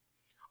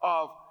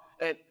of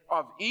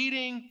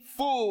eating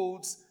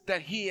foods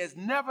that he has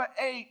never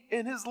ate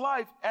in his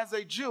life as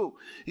a Jew.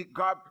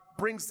 God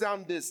brings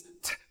down this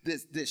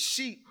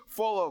sheet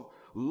full of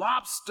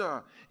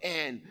lobster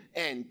and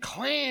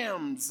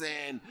clams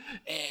and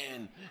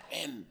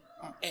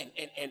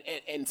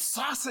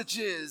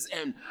sausages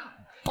and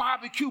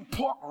barbecue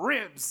pork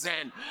ribs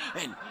and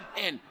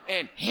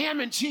ham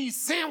and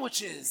cheese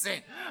sandwiches,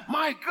 and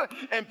my God,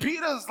 and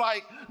Peter's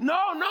like, no,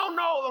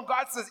 and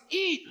God says,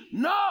 eat,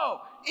 no,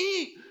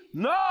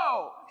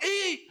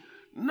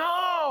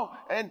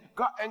 and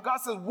God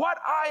says, what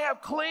I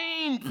have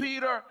cleaned,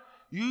 Peter,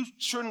 you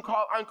shouldn't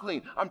call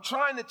unclean. I'm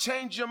trying to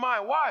change your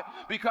mind. Why?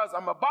 Because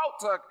I'm about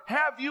to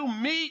have you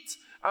meet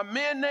a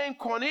man named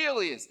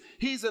Cornelius.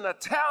 He's an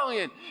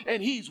Italian,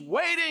 and he's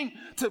waiting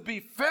to be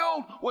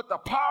filled with the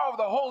power of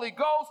the Holy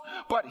Ghost,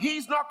 but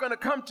he's not going to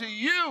come to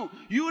you.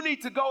 You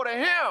need to go to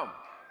him.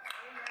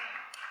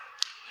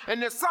 And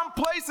there's some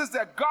places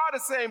that God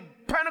is saying,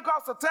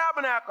 Pentecostal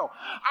Tabernacle,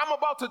 I'm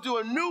about to do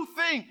a new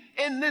thing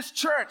in this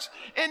church,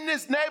 in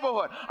this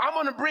neighborhood. I'm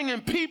going to bring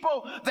in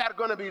people that are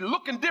going to be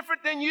looking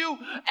different than you,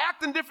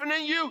 acting different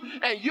than you,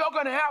 and you're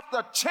going to have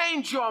to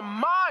change your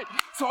mind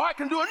so I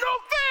can do a new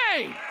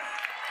thing.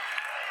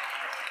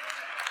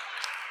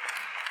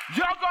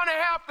 You're going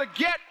to have to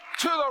get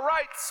to the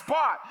right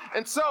spot.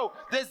 And so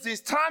there's these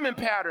timing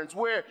patterns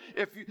where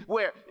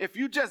if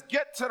you just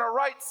get to the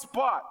right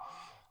spot.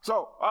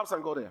 So all of a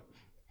sudden go there.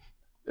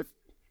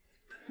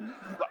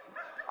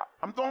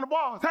 I'm throwing the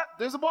ball.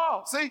 There's a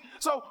ball. See?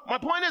 So my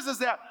point is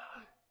that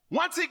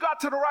once he got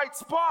to the right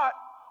spot,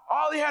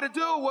 all he had to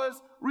do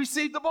was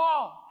receive the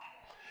ball.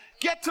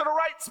 Get to the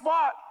right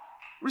spot,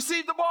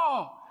 receive the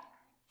ball.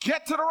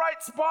 Get to the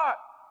right spot,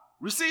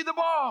 receive the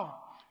ball.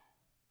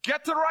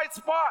 Get to the right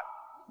spot,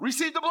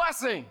 receive the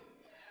blessing.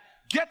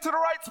 Get to the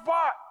right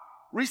spot,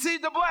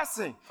 receive the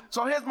blessing.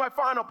 So here's my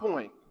final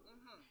point.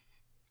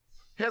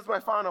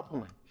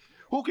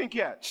 Who can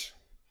catch?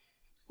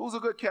 Who's a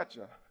good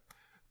catcher?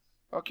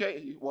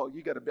 Okay, well,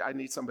 I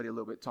need somebody a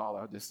little bit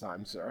taller this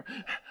time, sir.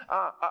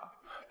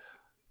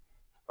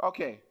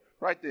 Okay,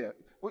 right there.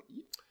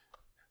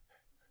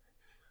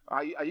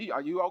 Are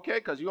you okay?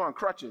 Because you're on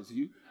crutches.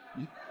 You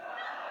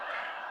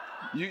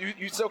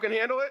still can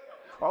handle it?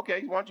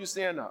 Okay, why don't you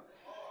stand up?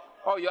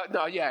 Oh,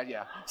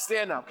 yeah.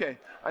 Stand up, okay.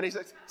 I need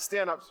to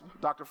stand up,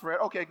 Dr. Fred.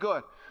 Okay,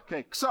 good.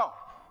 Okay, so.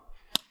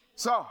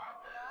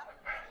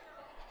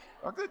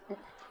 Okay,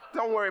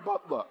 don't worry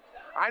about, look,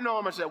 I know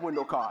how much that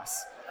window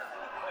costs.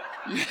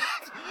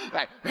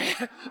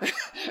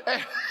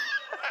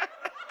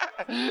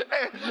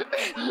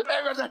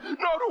 Everybody say,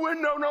 no, the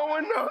window, no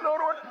window, no,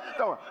 the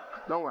window.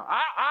 Don't worry.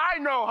 I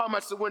know how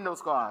much the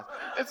windows cost.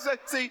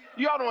 See,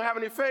 y'all don't have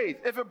any faith.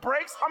 If it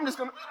breaks, I'm just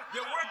going to.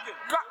 They're working.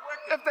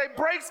 If they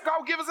breaks,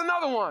 God give us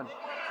another one.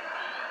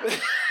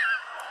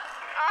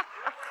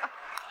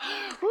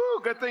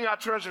 Woo, good thing our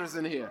treasurer's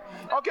in here.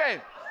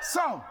 Okay,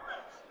 so,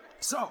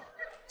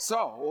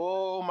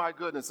 oh my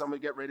goodness,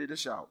 somebody get ready to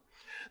shout.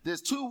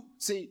 There's two,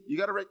 see, you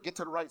got to get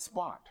to the right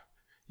spot.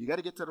 You got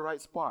to get to the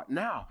right spot.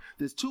 Now,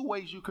 there's two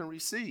ways you can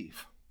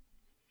receive.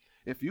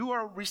 If you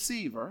are a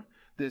receiver,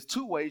 there's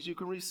two ways you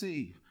can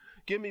receive.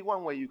 Give me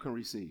one way you can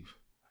receive.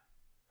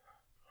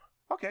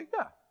 Okay,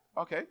 yeah.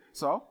 Okay,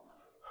 so,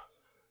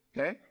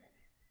 okay.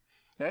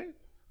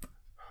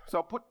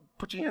 So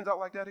put your hands out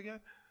like that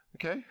again.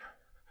 Okay.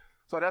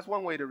 So that's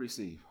one way to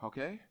receive.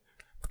 Okay.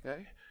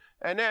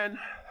 And then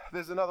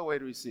there's another way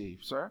to receive,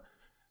 sir.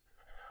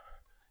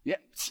 Yeah,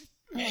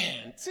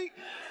 man, see,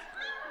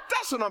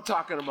 that's what I'm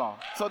talking about.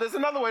 So there's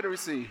another way to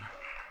receive.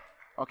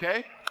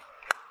 Okay,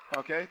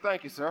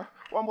 thank you, sir.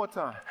 One more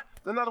time.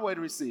 There's another way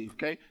to receive,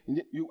 okay?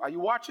 Are you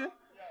watching?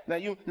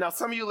 Now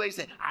some of you ladies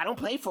say, I don't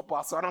play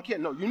football, so I don't care.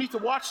 No, you need to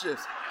watch this.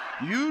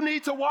 You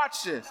need to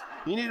watch this.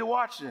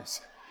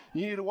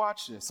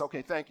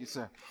 Okay, thank you,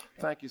 sir.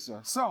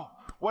 So,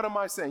 what am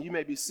I saying? You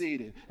may be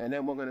seated, and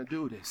then we're going to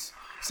do this.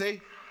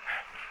 See,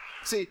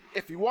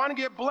 if you want to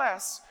get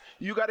blessed,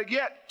 you got to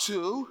get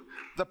to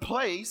the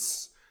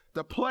place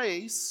of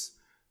praise.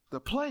 The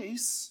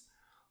place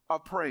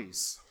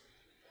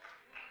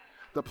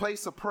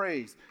of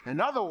praise.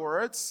 In other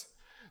words,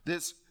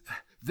 this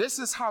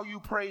is how you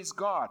praise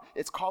God.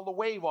 It's called the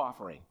wave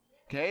offering.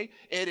 Okay?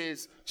 It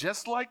is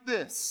just like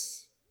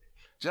this.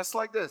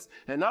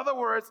 In other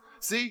words,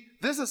 see,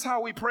 this is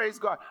how we praise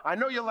God. I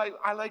know you're like,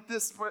 I like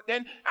this,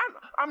 and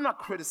I'm not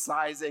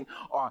criticizing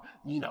or,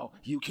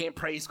 you can't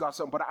praise God,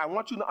 but I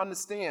want you to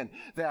understand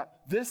that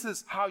this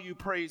is how you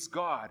praise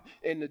God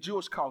in the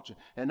Jewish culture.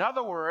 In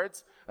other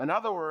words,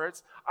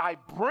 I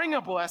bring a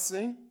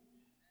blessing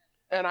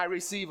and I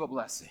receive a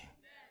blessing.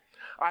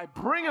 I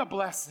bring a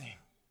blessing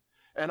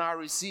and I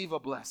receive a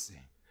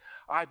blessing.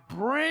 I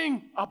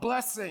bring a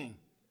blessing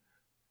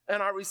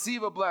and I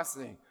receive a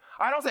blessing.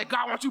 I don't say,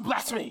 God, why don't you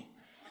bless me?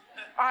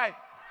 I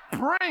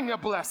bring a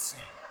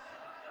blessing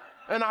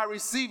and I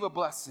receive a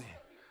blessing.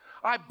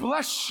 I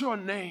bless your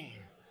name.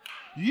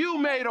 You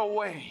made a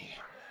way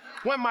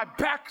when my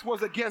back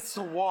was against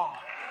the wall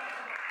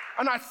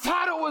and I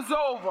thought it was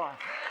over.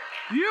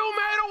 You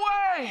made a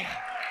way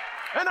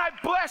and I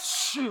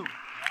bless you.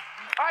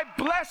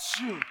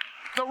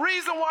 The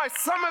reason why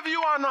some of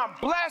you are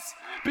not blessed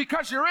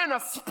because you're in a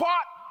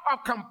spot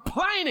of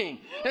complaining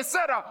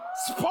instead of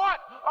spot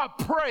of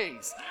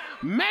praise.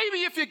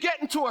 Maybe if you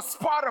get into a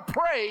spot of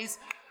praise,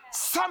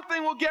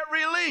 something will get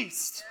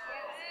released.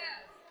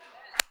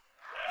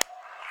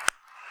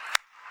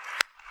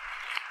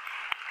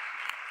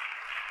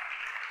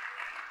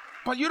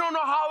 But you don't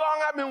know how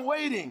long I've been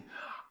waiting.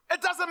 It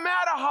doesn't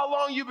matter how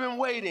long you've been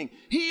waiting.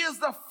 He is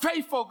the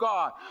faithful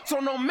God. So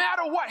no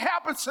matter what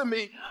happens to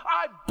me,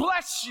 I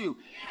bless you.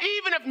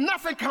 Even if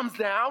nothing comes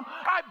down,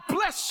 I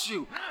bless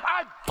you.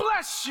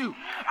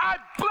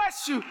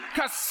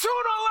 Because sooner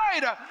or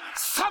later,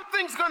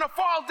 something's going to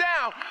fall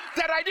down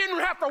that I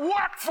didn't have to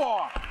work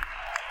for.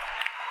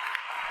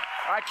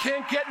 I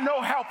can't get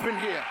no help in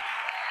here.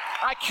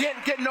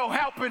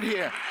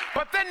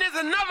 But then there's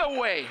another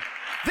way.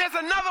 There's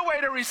another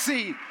way to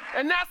receive,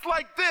 and that's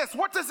like this.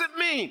 What does it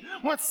mean?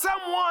 When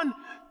someone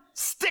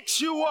sticks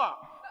you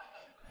up,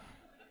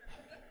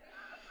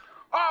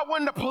 or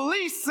when the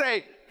police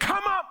say,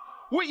 come up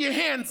with your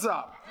hands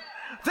up,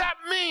 that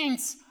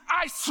means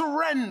I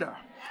surrender.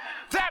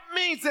 That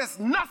means there's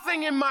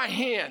nothing in my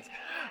hands.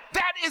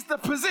 That is the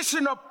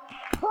position of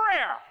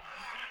prayer.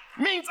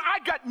 Means I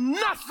got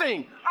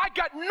nothing. I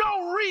got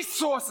no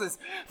resources.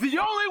 The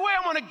only way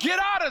I'm going to get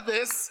out of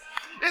this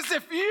is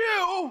if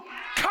you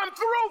come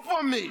through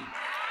for me.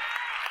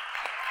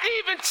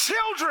 Even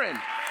children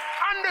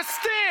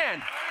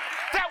understand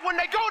that when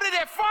they go to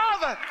their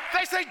father,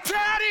 they say,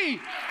 Daddy,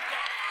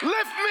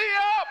 lift me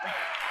up.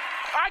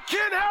 I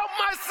can't help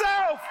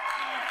myself.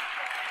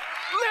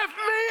 Lift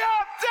me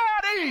up,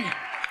 Daddy.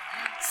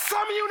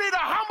 Some of you need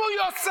to humble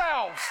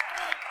yourselves.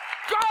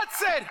 God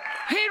said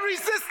he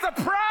resists the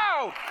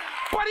proud,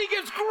 but he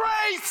gives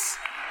grace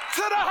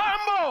to the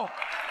humble.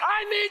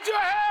 I need your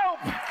help.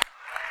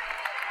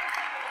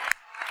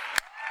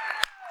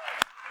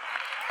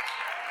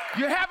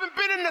 You haven't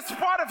been in the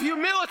spot of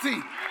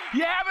humility.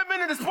 You haven't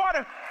been in the spot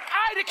of,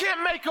 I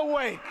can't make a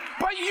way,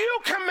 but you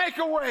can make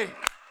a way.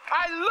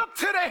 I look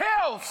to the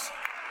hills.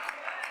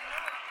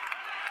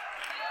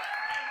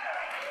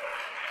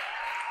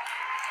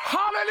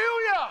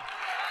 Hallelujah.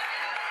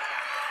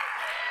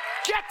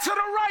 Get to the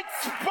right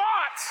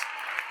spot.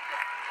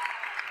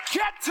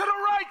 Get to the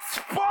right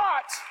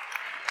spot.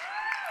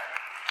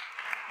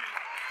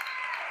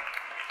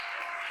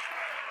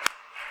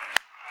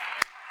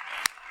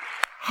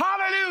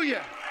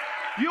 Hallelujah.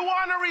 You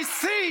want to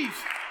receive.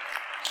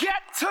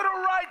 Get to the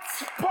right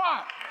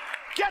spot.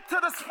 Get to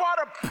the spot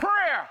of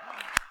prayer.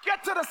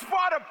 Get to the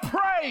spot of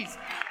praise.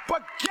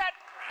 But get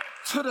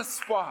to the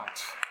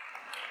spot.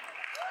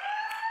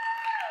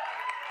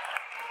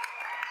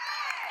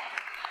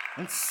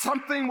 And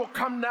something will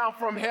come down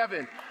from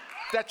heaven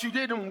that you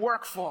didn't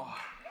work for.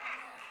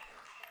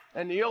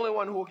 And the only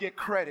one who will get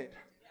credit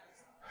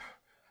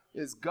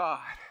is God.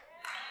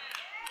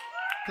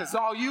 Because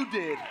all you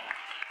did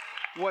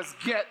was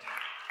get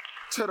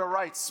to the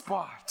right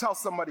spot. Tell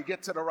somebody,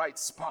 get to the right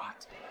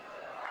spot.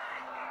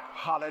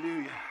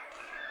 Hallelujah.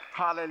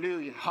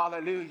 Hallelujah.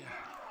 Hallelujah.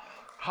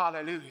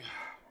 Hallelujah.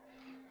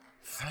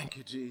 Thank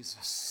you,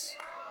 Jesus.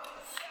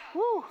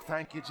 Woo.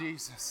 Thank you,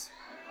 Jesus.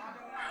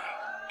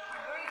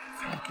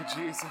 Thank you,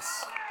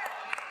 Jesus.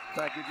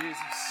 Thank you,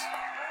 Jesus.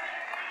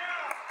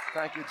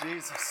 Thank you,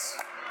 Jesus.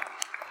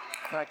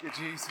 Thank you,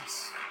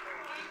 Jesus.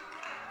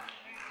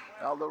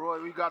 Elder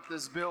Roy, we got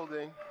this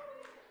building.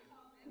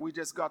 We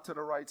just got to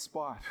the right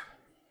spot.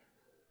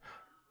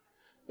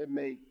 It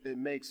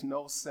makes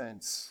no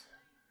sense.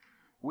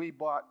 We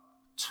bought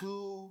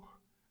 $2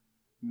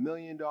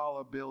 million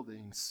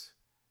buildings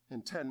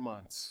in 10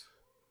 months.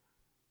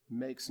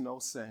 Makes no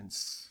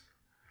sense.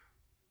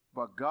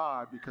 But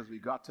God, because we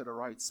got to the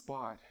right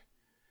spot,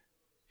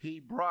 He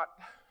brought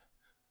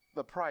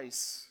the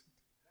price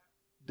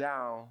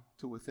down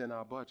to within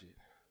our budget.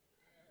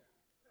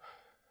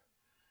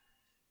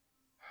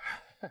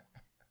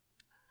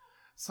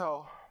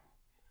 So,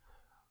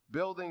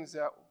 buildings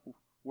that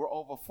were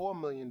over $4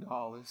 million,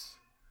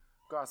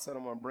 God said,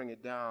 I'm going to bring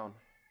it down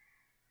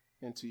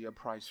into your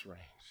price range.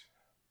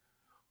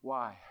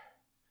 Why?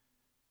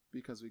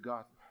 Because we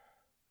got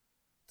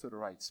to the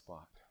right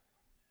spot.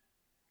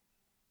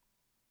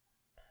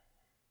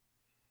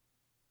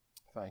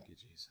 Thank you,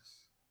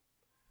 Jesus.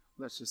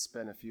 Let's just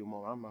spend a few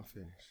more. I'm not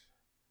finished.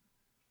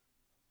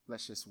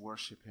 Let's just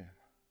worship Him.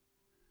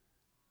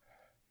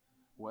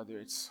 Whether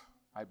it's,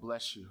 I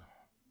bless you.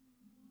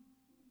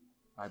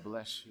 I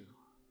bless you.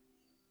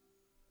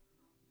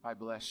 I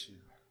bless you.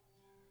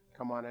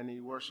 Come on, any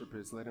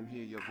worshipers, let Him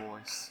hear your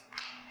voice.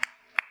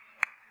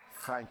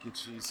 Thank you,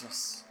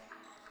 Jesus.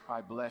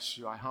 I bless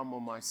you. I humble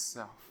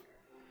myself.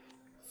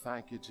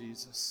 Thank you,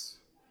 Jesus.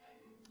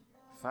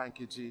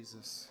 Thank you,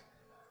 Jesus.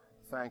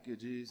 Thank you,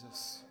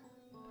 Jesus.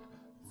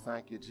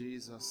 Thank you,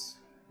 Jesus.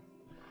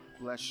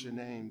 Bless your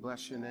name,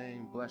 bless your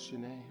name, bless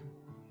your name.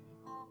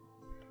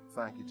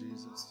 Thank you,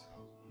 Jesus.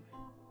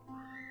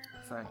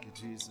 Thank you,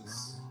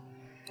 Jesus.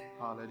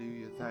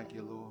 Hallelujah. Thank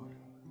you, Lord.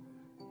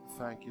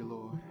 Thank you,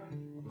 Lord.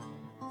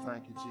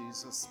 Thank you,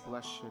 Jesus.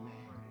 Bless your name.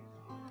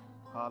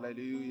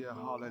 Hallelujah,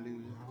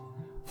 hallelujah,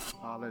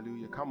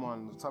 hallelujah. Come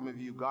on, some of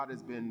you, God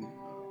has been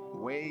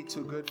way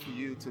too good for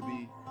you to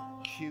be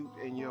cute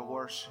in your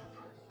worship.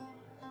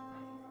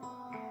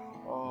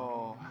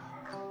 Oh,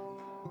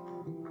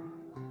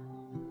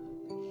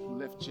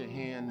 lift your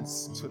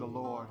hands to the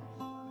Lord.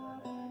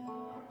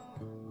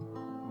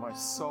 My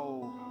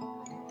soul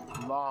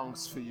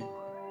longs for you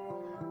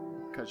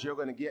because you're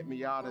going to get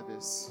me out of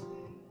this.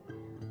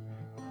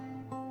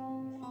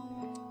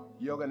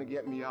 You're going to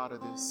get me out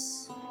of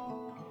this.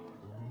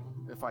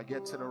 If I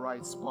get to the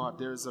right spot,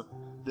 there's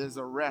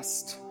a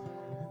rest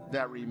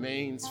that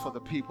remains for the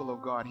people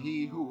of God.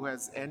 He who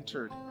has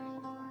entered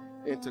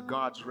into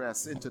God's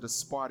rest, into the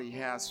spot He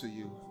has for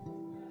you,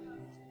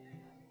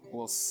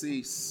 will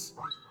cease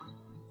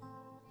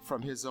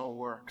from his own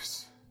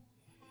works.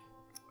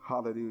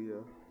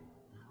 Hallelujah.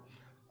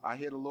 I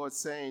hear the Lord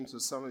saying to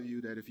some of you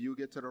that if you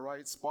get to the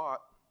right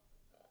spot,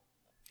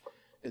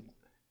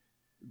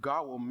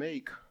 God will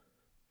make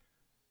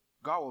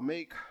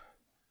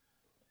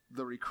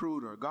the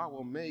recruiter, God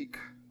will make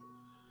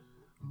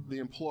the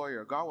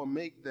employer, God will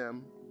make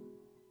them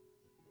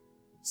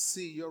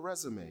see your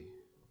resume.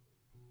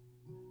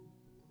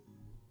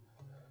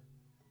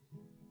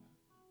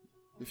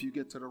 If you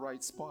get to the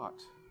right spot,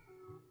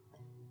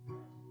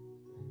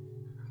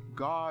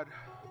 God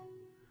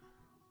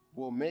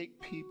will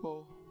make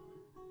people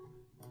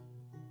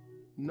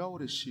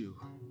notice you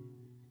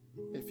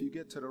if you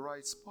get to the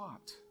right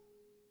spot.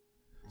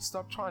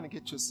 Stop trying to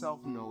get yourself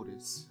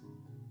noticed.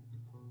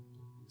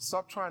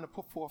 Stop trying to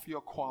put forth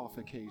your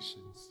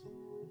qualifications.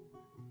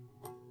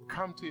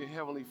 Come to your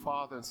Heavenly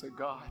Father and say,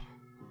 God,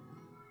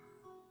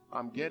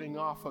 I'm getting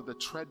off of the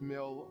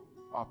treadmill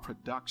of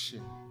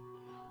production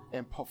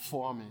and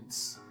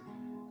performance,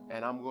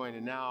 and I'm going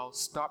to now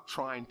stop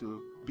trying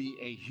to be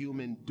a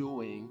human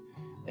doing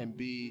and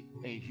be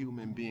a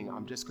human being.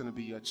 I'm just going to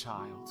be your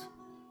child.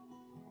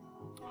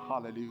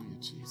 Hallelujah,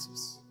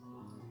 Jesus.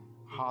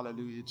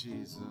 Hallelujah,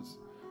 Jesus.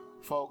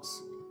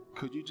 Folks,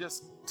 could you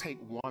just take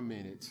 1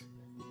 minute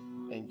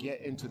and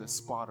get into the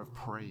spot of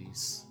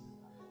praise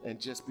and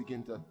just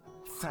begin to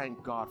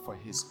thank God for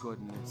his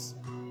goodness.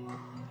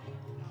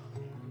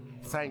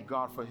 Thank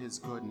God for his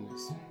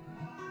goodness.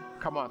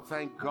 Come on,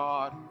 thank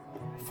God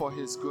for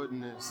his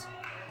goodness.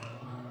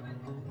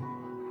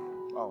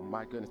 Oh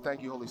my goodness.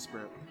 Thank you, Holy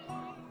Spirit.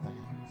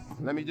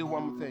 Let me do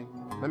one more thing.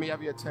 Let me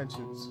have your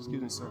attention.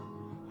 Excuse me, sir.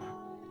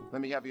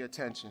 Let me have your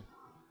attention.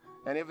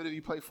 And if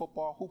you play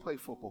football, who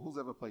played football? Who's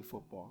ever played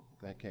football?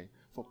 Okay,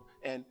 football.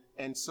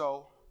 And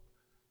so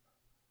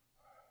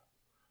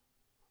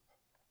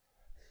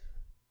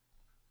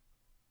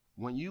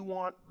when you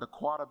want the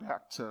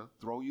quarterback to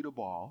throw you the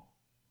ball,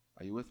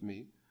 are you with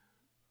me?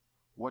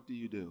 What do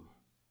you do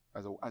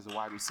as a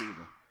wide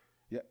receiver?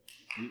 Yep.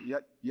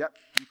 You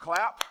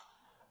clap,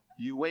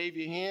 you wave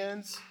your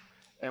hands,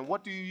 and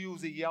what do you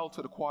usually yell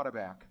to the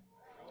quarterback?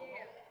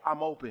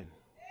 I'm open.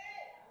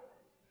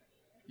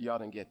 Y'all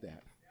didn't get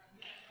that.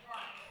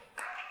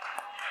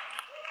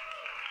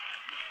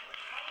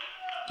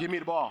 Give me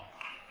the ball.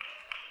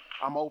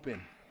 I'm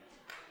open.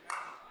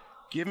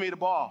 Give me the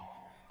ball.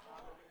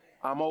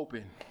 I'm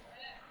open.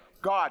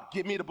 God,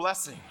 give me the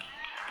blessing.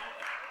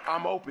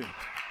 I'm open.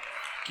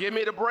 Give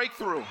me the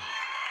breakthrough.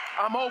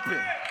 I'm open.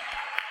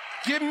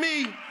 Give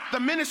me the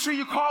ministry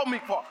you called me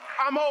for.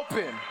 I'm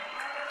open.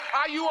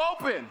 Are you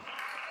open?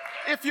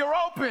 If you're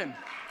open,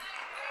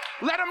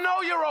 let them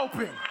know you're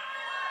open.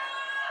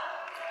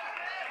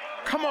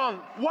 Come on,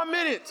 1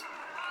 minute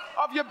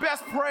of your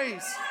best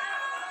praise.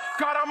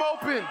 God, I'm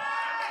open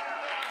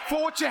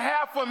for what you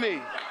have for me.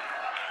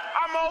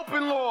 I'm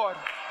open, Lord,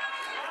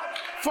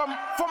 for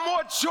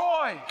more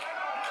joy.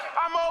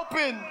 I'm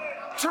open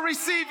to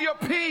receive your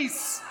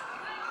peace.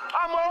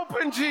 I'm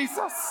open,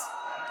 Jesus,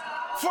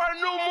 for a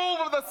new move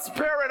of the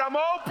Spirit. I'm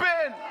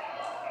open.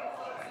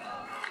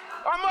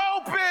 I'm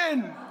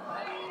open.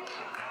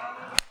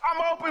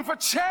 I'm open for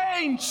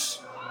change.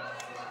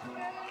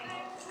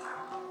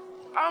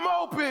 I'm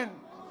open.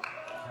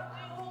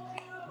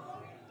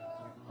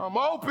 I'm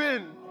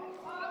open.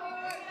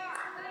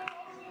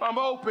 I'm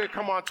open.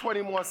 Come on,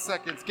 20 more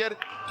seconds.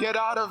 Get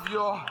out of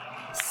your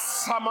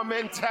summer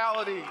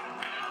mentality.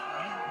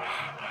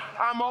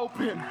 I'm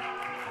open.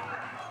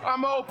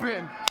 I'm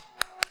open.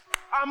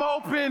 I'm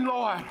open,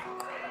 Lord.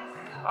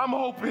 I'm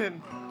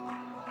open.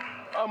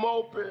 I'm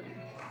open.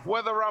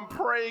 Whether I'm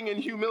praying in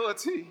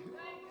humility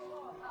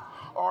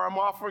or I'm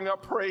offering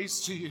up praise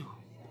to you,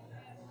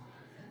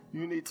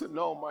 you need to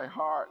know my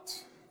heart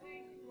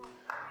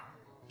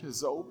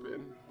is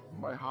open.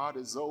 My heart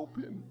is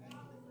open.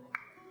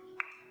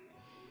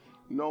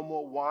 No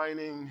more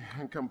whining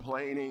and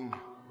complaining.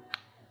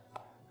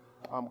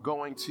 I'm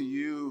going to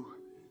you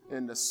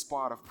in the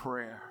spot of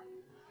prayer,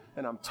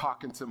 and I'm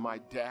talking to my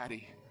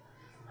daddy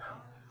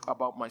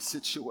about my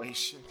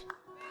situation.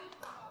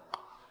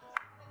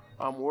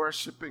 I'm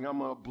worshiping. I'm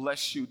going to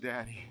bless you,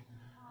 Daddy,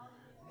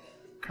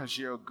 because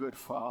you're a good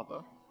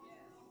Father.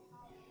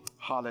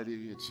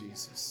 Hallelujah,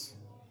 Jesus.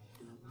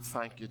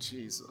 Thank you,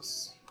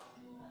 Jesus.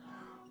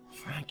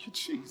 Thank you,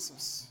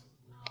 Jesus.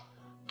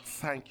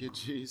 Thank you,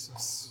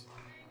 Jesus.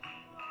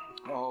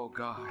 Oh,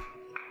 God.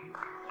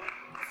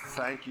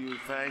 Thank you,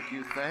 thank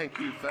you, thank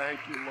you, thank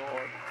you,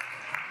 Lord.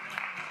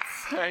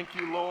 Thank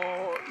you,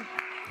 Lord.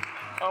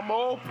 I'm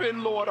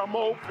open, Lord, I'm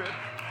open.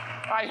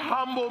 I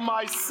humble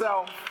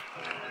myself.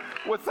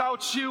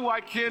 Without you, I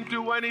can't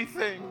do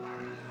anything.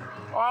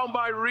 All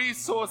my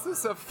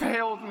resources have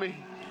failed me.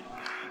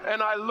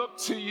 And I look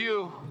to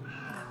you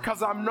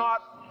because I'm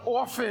not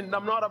orphaned,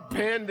 I'm not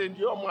abandoned.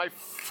 You're my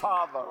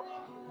Father.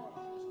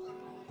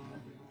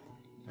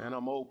 And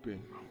I'm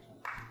open.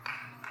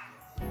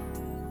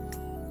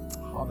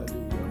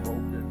 Hallelujah, I'm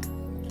open.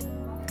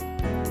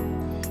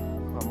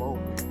 I'm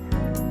open.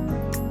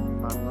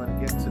 I'm going to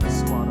get to the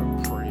spot.